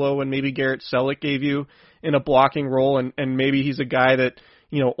Toilolo and maybe Garrett Selleck gave you in a blocking role, and maybe he's a guy that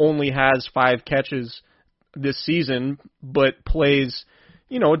only has 5 catches this season, but plays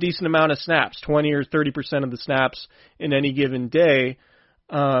a decent amount of snaps, 20 or 30% of the snaps in any given day.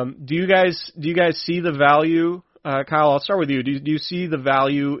 Do you guys see the value? Kyle, I'll start with you. Do you see the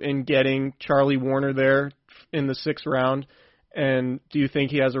value in getting Charlie Warner there in the 6th round, and do you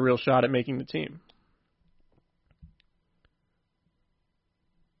think he has a real shot at making the team?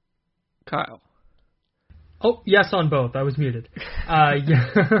 Kyle. Oh, yes on both. I was muted.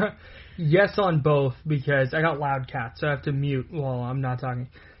 Yes on both because I got loud cats, so I have to mute while I'm not talking.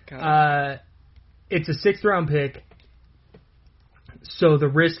 It's a 6th round pick, so the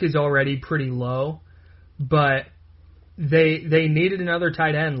risk is already pretty low, but they needed another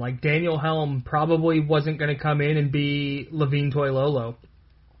tight end. Like Daniel Helm probably wasn't going to come in and be Levine Toilolo.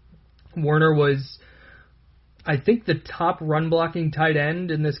 Warner was, I think, the top run-blocking tight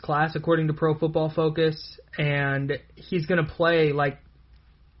end in this class, according to Pro Football Focus, and he's going to play,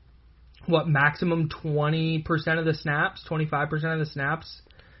 maximum 20% of the snaps, 25% of the snaps.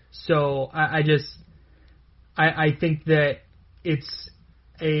 So I think that it's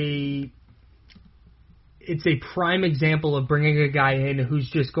a prime example of bringing a guy in who's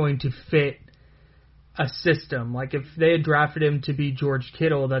just going to fit a system. Like if they had drafted him to be George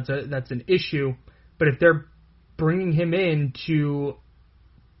Kittle, that's an issue. But if they're bringing him in to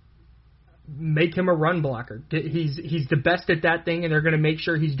make him a run blocker, he's the best at that thing, and they're going to make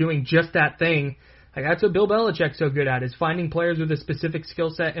sure he's doing just that thing. Like that's what Bill Belichick's so good at, is finding players with a specific skill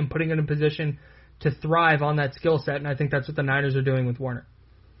set and putting them in a position to thrive on that skill set. And I think that's what the Niners are doing with Warner.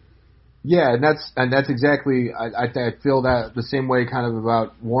 Yeah, and that's exactly, I feel that the same way kind of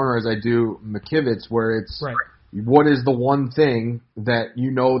about Warner as I do McKivitz, where it's right. What is the one thing that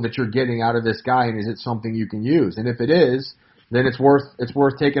that you're getting out of this guy, and is it something you can use? And if it is, then it's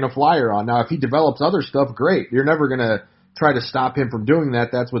worth taking a flyer on. Now, if he develops other stuff, great. You're never going to try to stop him from doing that.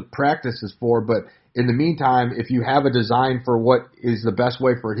 That's what practice is for. But in the meantime, if you have a design for what is the best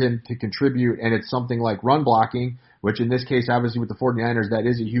way for him to contribute, and it's something like run blocking, which in this case, obviously with the 49ers, that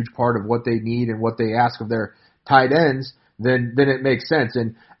is a huge part of what they need and what they ask of their tight ends, then it makes sense.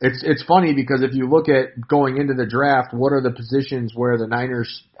 And it's funny because if you look at going into the draft, what are the positions where the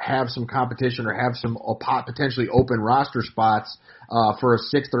Niners have some competition or have some potentially open roster spots for a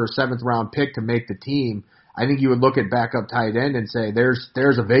 6th or 7th round pick to make the team? I think you would look at backup tight end and say there's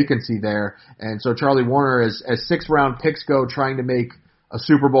a vacancy there. And so Charlie Warner, as 6th round picks go, trying to make a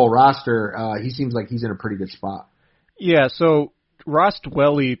Super Bowl roster, he seems like he's in a pretty good spot. Yeah, so Ross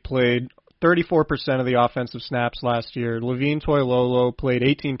Dwelley played 34% of the offensive snaps last year. Levine Toilolo played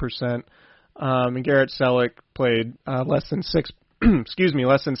 18%, and Garrett Selleck played less than 6%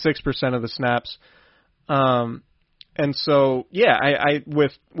 of the snaps. And so, yeah, I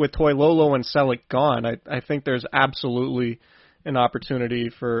with Toilolo and Selleck gone, I think there's absolutely an opportunity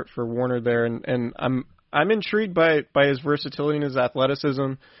for Warner there, and I'm intrigued by his versatility and his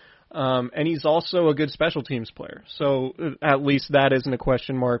athleticism, and he's also a good special teams player. So at least that isn't a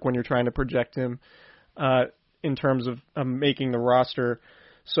question mark when you're trying to project him in terms of making the roster.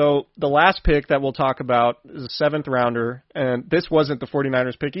 So the last pick that we'll talk about is a 7th rounder, and this wasn't the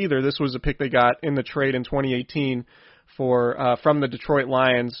 49ers pick either. This was a pick they got in the trade in 2018 from the Detroit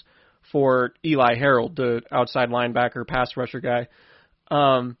Lions for Eli Harold, the outside linebacker, pass rusher guy.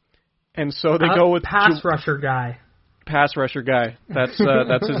 And so they go with pass rusher guy. Pass rusher guy. That's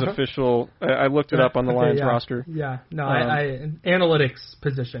his official. I looked it up on the Lions roster. Yeah, no, I analytics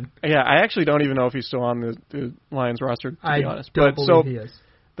position. Yeah, I actually don't even know if he's still on the Lions roster, to be honest. I don't believe he is.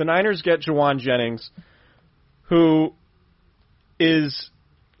 The Niners get Juwan Jennings, who is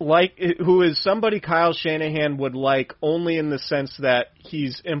somebody Kyle Shanahan would like only in the sense that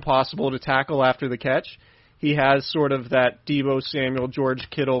he's impossible to tackle after the catch. He has sort of that Deebo Samuel, George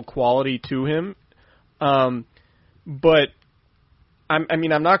Kittle quality to him. But I'm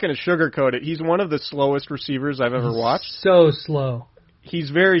not going to sugarcoat it. He's one of the slowest receivers I've ever watched. So slow.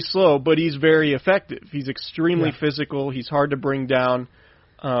 He's very slow, but he's very effective. He's extremely physical. He's hard to bring down.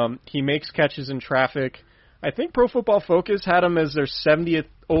 He makes catches in traffic. I think Pro Football Focus had him as their 70th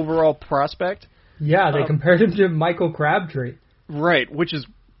overall prospect. Yeah, they compared him to Michael Crabtree. Right, which is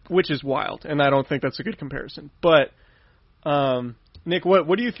wild, and I don't think that's a good comparison. But Nick,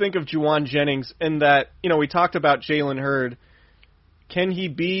 what do you think of Juwan Jennings? And that, we talked about Jalen Hurd. Can he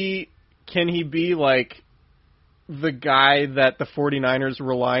be like the guy that the 49ers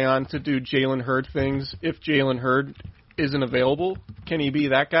rely on to do Jalen Hurd things if Jalen Hurd isn't available? Can he be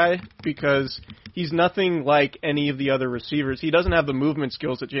that guy? Because he's nothing like any of the other receivers. He doesn't have the movement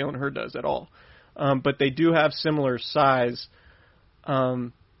skills that Jalen Hurd does at all. But they do have similar size.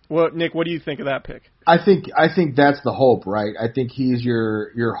 Nick, what do you think of that pick? I think that's the hope, right? I think he's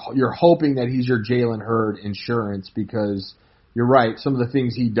you're hoping that he's your Jalen Hurd insurance, because you're right. Some of the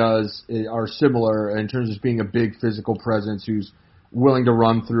things he does are similar in terms of being a big physical presence who's willing to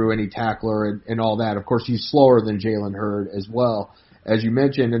run through any tackler and all that. Of course, he's slower than Jalen Hurd as well, as you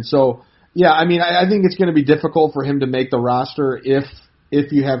mentioned. And so, yeah, I think it's going to be difficult for him to make the roster if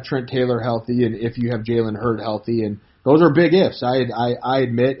you have Trent Taylor healthy and if you have Jalen Hurd healthy. And those are big ifs, I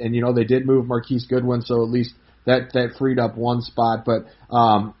admit. And, they did move Marquise Goodwin, so at least that freed up one spot. But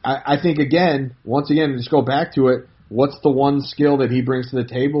I think, once again, just go back to it, what's the one skill that he brings to the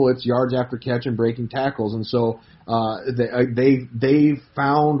table? It's yards after catch and breaking tackles. And so they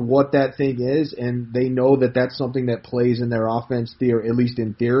found what that thing is, and they know that that's something that plays in their offense, at least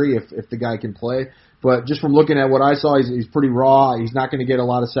in theory, if the guy can play. But just from looking at what I saw, he's pretty raw. He's not going to get a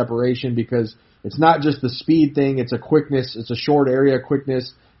lot of separation because it's not just the speed thing. It's a quickness. It's a short area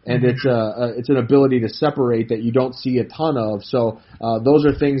quickness, and it's an ability to separate that you don't see a ton of. So those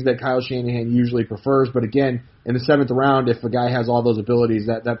are things that Kyle Shanahan usually prefers. But again, in the 7th round, if a guy has all those abilities,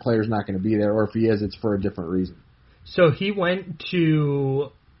 that player's not going to be there. Or if he is, it's for a different reason. So he went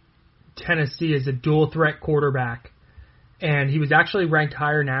to Tennessee as a dual threat quarterback, and he was actually ranked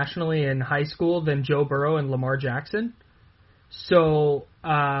higher nationally in high school than Joe Burrow and Lamar Jackson. So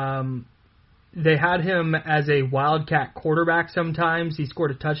they had him as a wildcat quarterback sometimes. He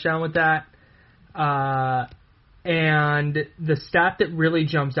scored a touchdown with that. And the stat that really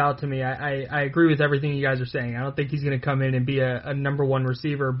jumps out to me, I agree with everything you guys are saying. I don't think he's going to come in and be a number one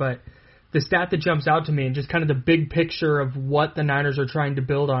receiver, but the stat that jumps out to me and just kind of the big picture of what the Niners are trying to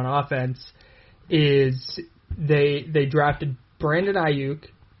build on offense is they drafted Brandon Ayuk,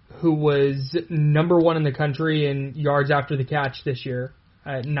 who was number 1 in the country in yards after the catch this year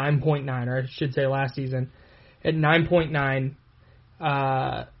at 9.9, or I should say last season, at 9.9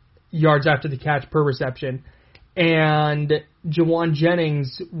 yards after the catch per reception. And Juwan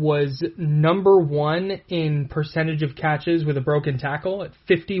Jennings was number 1 in percentage of catches with a broken tackle at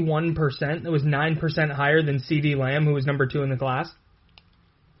 51%. That was 9% higher than CeeDee Lamb, who was number 2 in the class.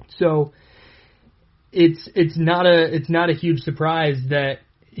 So it's not a huge surprise that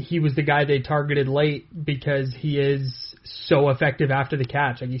he was the guy they targeted late, because he is so effective after the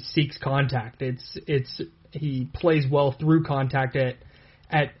catch. Like, he seeks contact. He plays well through contact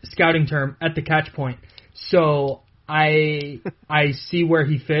at scouting term at the catch point. So I see where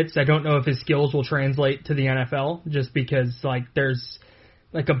he fits. I don't know if his skills will translate to the NFL, just because there's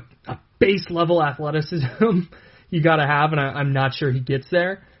a base level athleticism you got to have, and I'm not sure he gets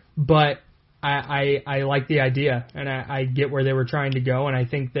there. But I like the idea, and I get where they were trying to go, and I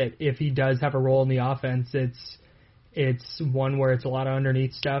think that if he does have a role in the offense, it's one where it's a lot of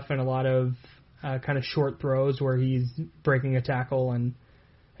underneath stuff and a lot of kind of short throws where he's breaking a tackle and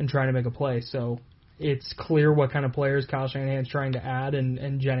trying to make a play. So it's clear what kind of players Kyle Shanahan's trying to add,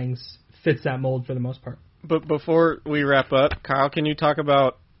 and Jennings fits that mold for the most part. But before we wrap up, Kyle, can you talk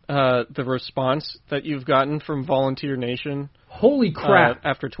about the response that you've gotten from Volunteer Nation? Holy crap!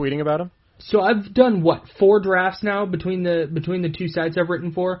 After tweeting about him? So I've done, 4 drafts now between the 2 sites I've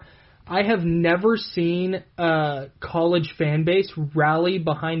written for. I have never seen a college fan base rally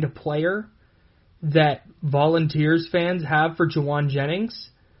behind a player that Volunteers fans have for Jauan Jennings.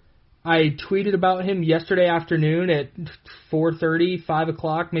 I tweeted about him yesterday afternoon at 4:30, 5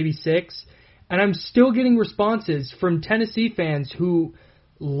 o'clock, maybe 6, and I'm still getting responses from Tennessee fans who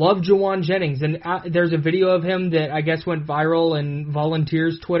love Jauan Jennings. And there's a video of him that I guess went viral in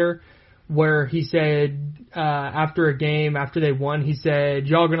Volunteers Twitter where he said after a game, after they won, he said,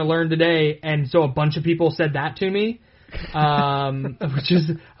 "Y'all gonna learn today." And so a bunch of people said that to me, which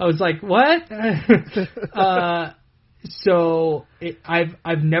is, I was like, what?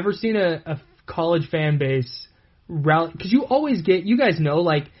 I've never seen a college fan base rally, because you always get, you guys know,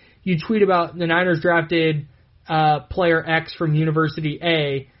 like you tweet about the Niners drafted player X from University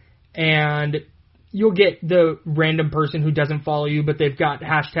A, and you'll get the random person who doesn't follow you, but they've got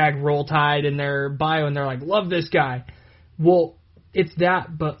hashtag Roll Tide in their bio, and they're like, love this guy. Well, it's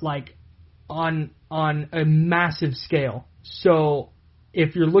that, but like on a massive scale. So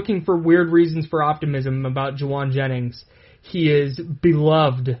if you're looking for weird reasons for optimism about Jauan Jennings, he is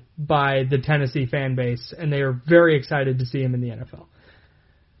beloved by the Tennessee fan base, and they are very excited to see him in the NFL.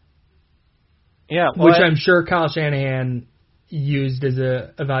 Yeah, which I'm sure Kyle Shanahan used as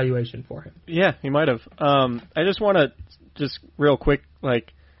a evaluation for him. Yeah, he might have. I just want to just real quick,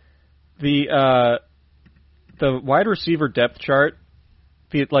 like the wide receiver depth chart,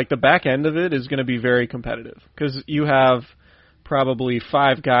 the back end of it is going to be very competitive because you have probably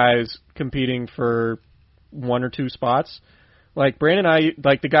 5 guys competing for 1 or 2 spots. Like Brandon Ayuk,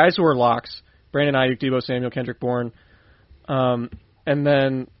 like the guys who are locks, Brandon Ayuk, Deebo Samuel, Kendrick Bourne, and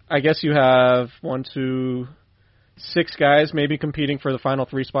then I guess you have 6 guys maybe competing for the final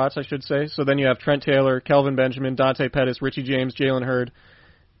 3 spots, I should say. So then you have Trent Taylor, Kelvin Benjamin, Dante Pettis, Richie James, Jalen Hurd,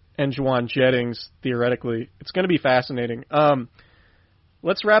 and Jauan Jennings, theoretically. It's going to be fascinating.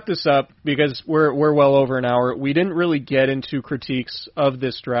 Let's wrap this up because we're well over an hour. We didn't really get into critiques of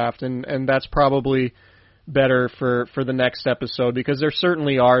this draft, and that's probably better for the next episode because there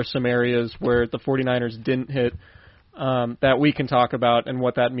certainly are some areas where the 49ers didn't hit that we can talk about and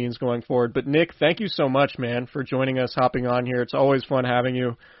what that means going forward. But Nick, thank you so much, man, for joining us, hopping on here. It's always fun having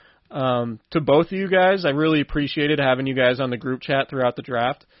you. To both of you guys, I really appreciated having you guys on the group chat throughout the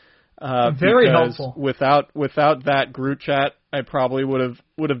draft. Very helpful. Without that group chat, I probably would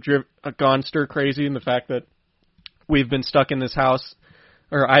have gone stir crazy in the fact that we've been stuck in this house,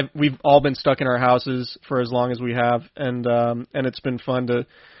 or we've all been stuck in our houses for as long as we have, and it's been fun to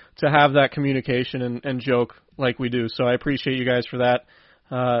have that communication and joke like we do. So I appreciate you guys for that,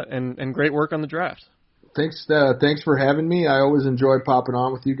 and great work on the draft. Thanks for having me. I always enjoy popping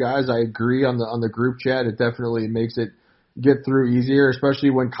on with you guys. I agree on the group chat. It definitely makes it get through easier, especially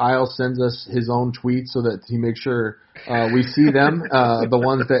when Kyle sends us his own tweets so that he makes sure we see them, the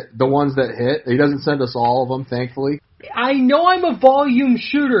ones that hit. He doesn't send us all of them, thankfully. I know I'm a volume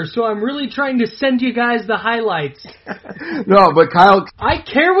shooter, so I'm really trying to send you guys the highlights. No, but Kyle... I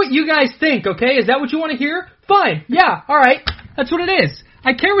care what you guys think, okay? Is that what you want to hear? Fine. Yeah, all right. That's what it is.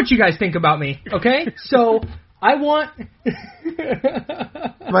 I care what you guys think about me, okay? So I want...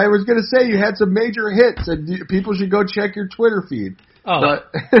 I was going to say you had some major hits, and people should go check your Twitter feed. Oh, but,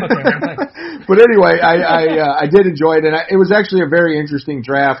 okay. But anyway, I did enjoy it, and it was actually a very interesting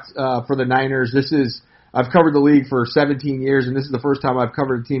draft for the Niners. I've covered the league for 17 years, and this is the first time I've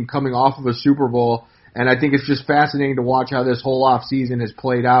covered a team coming off of a Super Bowl, and I think it's just fascinating to watch how this whole off season has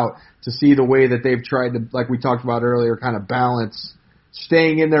played out, to see the way that they've tried to, like we talked about earlier, kind of balance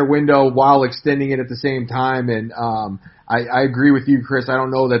staying in their window while extending it at the same time. And I agree with you, Chris. I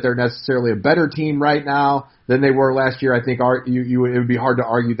don't know that they're necessarily a better team right now than they were last year. I think it would be hard to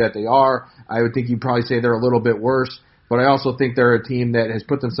argue that they are. I would think you'd probably say they're a little bit worse. But I also think they're a team that has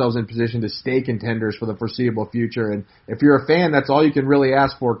put themselves in position to stay contenders for the foreseeable future. And if you're a fan, that's all you can really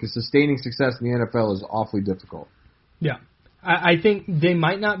ask for, because sustaining success in the NFL is awfully difficult. Yeah. I think they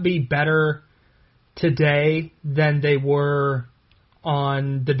might not be better today than they were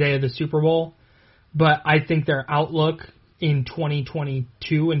on the day of the Super Bowl, but I think their outlook in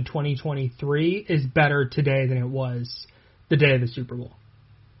 2022 and 2023 is better today than it was the day of the Super Bowl.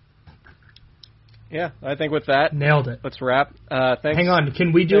 Yeah, I think with that, nailed it. Let's wrap. Thanks. Hang on,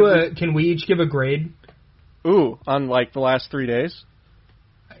 can we each give a grade? Ooh, on like the last 3 days?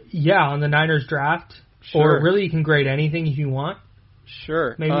 Yeah, on the Niners draft. Sure. Or really, you can grade anything if you want.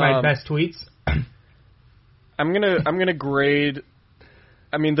 Sure. Maybe my best tweets. I'm gonna grade.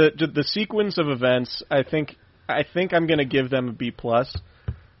 I mean, the sequence of events. I think I'm gonna give them a B+.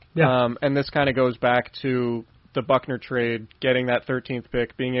 Yeah. And this kind of goes back to the Buckner trade, getting that 13th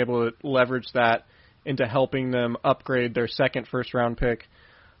pick, being able to leverage that into helping them upgrade their second first-round pick.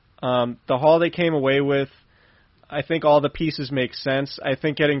 The haul they came away with, I think all the pieces make sense. I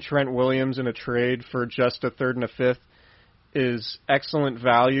think getting Trent Williams in a trade for just a third and a fifth is excellent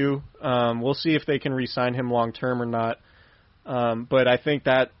value. We'll see if they can re-sign him long-term or not. But I think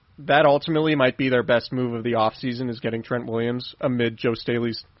that ultimately might be their best move of the offseason is getting Trent Williams amid Joe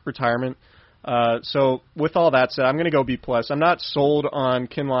Staley's retirement. So with all that said, I'm going to go B+. I'm not sold on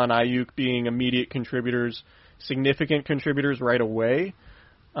Kinlaw and Ayuk being immediate contributors, significant contributors right away.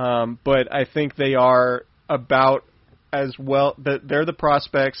 But I think they are about as well. They're the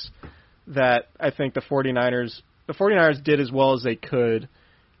prospects that I think the 49ers did as well as they could,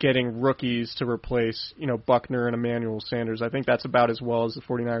 getting rookies to replace, Buckner and Emmanuel Sanders. I think that's about as well as the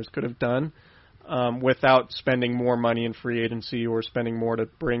 49ers could have done without spending more money in free agency or spending more to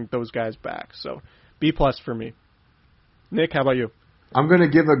bring those guys back. So B+ for me. Nick, how about you? I'm going to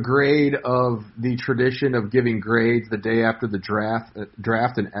give a grade of the tradition of giving grades the day after the draft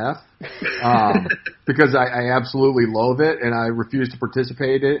an F, because I absolutely loathe it and I refuse to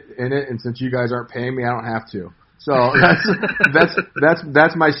participate in it. And since you guys aren't paying me, I don't have to. So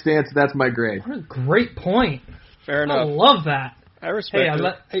that's my stance. That's my grade. What a great point. Fair enough. I love that. I respect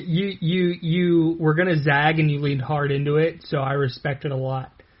it. You were gonna zag and you leaned hard into it, so I respect it a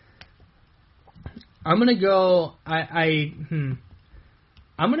lot. I'm gonna go. I'm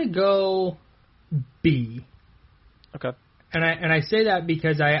gonna go B. Okay. And I say that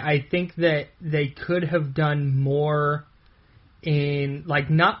because I think that they could have done more in,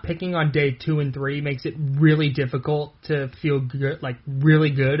 not picking on day 2 and 3 makes it really difficult to feel good, really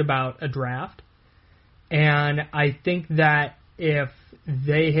good about a draft. And I think that if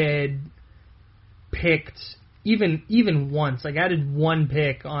they had picked even once, added one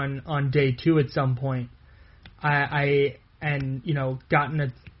pick on day 2 at some point, gotten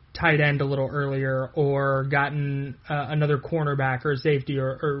a tight end a little earlier, or gotten another cornerback or safety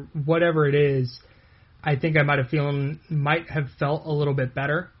or whatever it is, I think I might have felt a little bit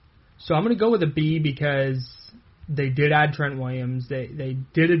better. So I'm going to go with a B because they did add Trent Williams. They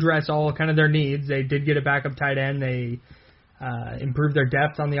did address all kind of their needs. They did get a backup tight end. They improved their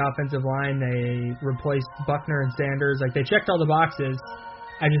depth on the offensive line. They replaced Buckner and Sanders. They checked all the boxes.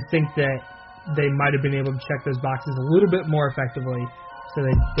 I just think that they might have been able to check those boxes a little bit more effectively, so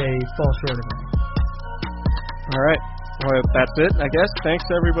they fall short of it. All right. Well, that's it, I guess. Thanks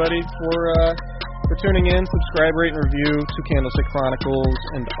to everybody for tuning in. Subscribe, rate, and review to Candlestick Chronicles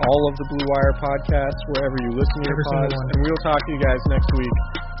and all of the Blue Wire podcasts wherever you listen to your pods. And we'll talk to you guys next week.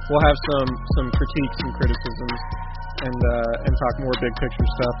 We'll have some critiques and criticisms and talk more big picture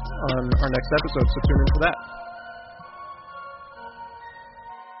stuff on our next episode. So tune in for that.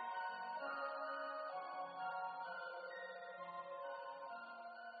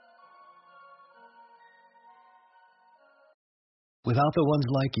 Without the ones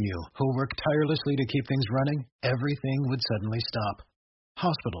like you, who work tirelessly to keep things running, everything would suddenly stop.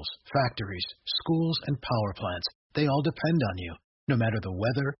 Hospitals, factories, schools, and power plants, they all depend on you. No matter the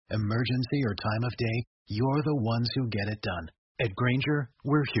weather, emergency, or time of day, you're the ones who get it done. At Grainger,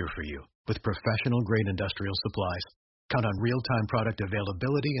 we're here for you with professional-grade industrial supplies. Count on real-time product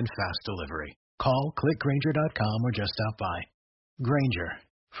availability and fast delivery. Call, click Grainger.com, or just stop by. Grainger,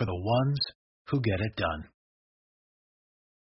 for the ones who get it done.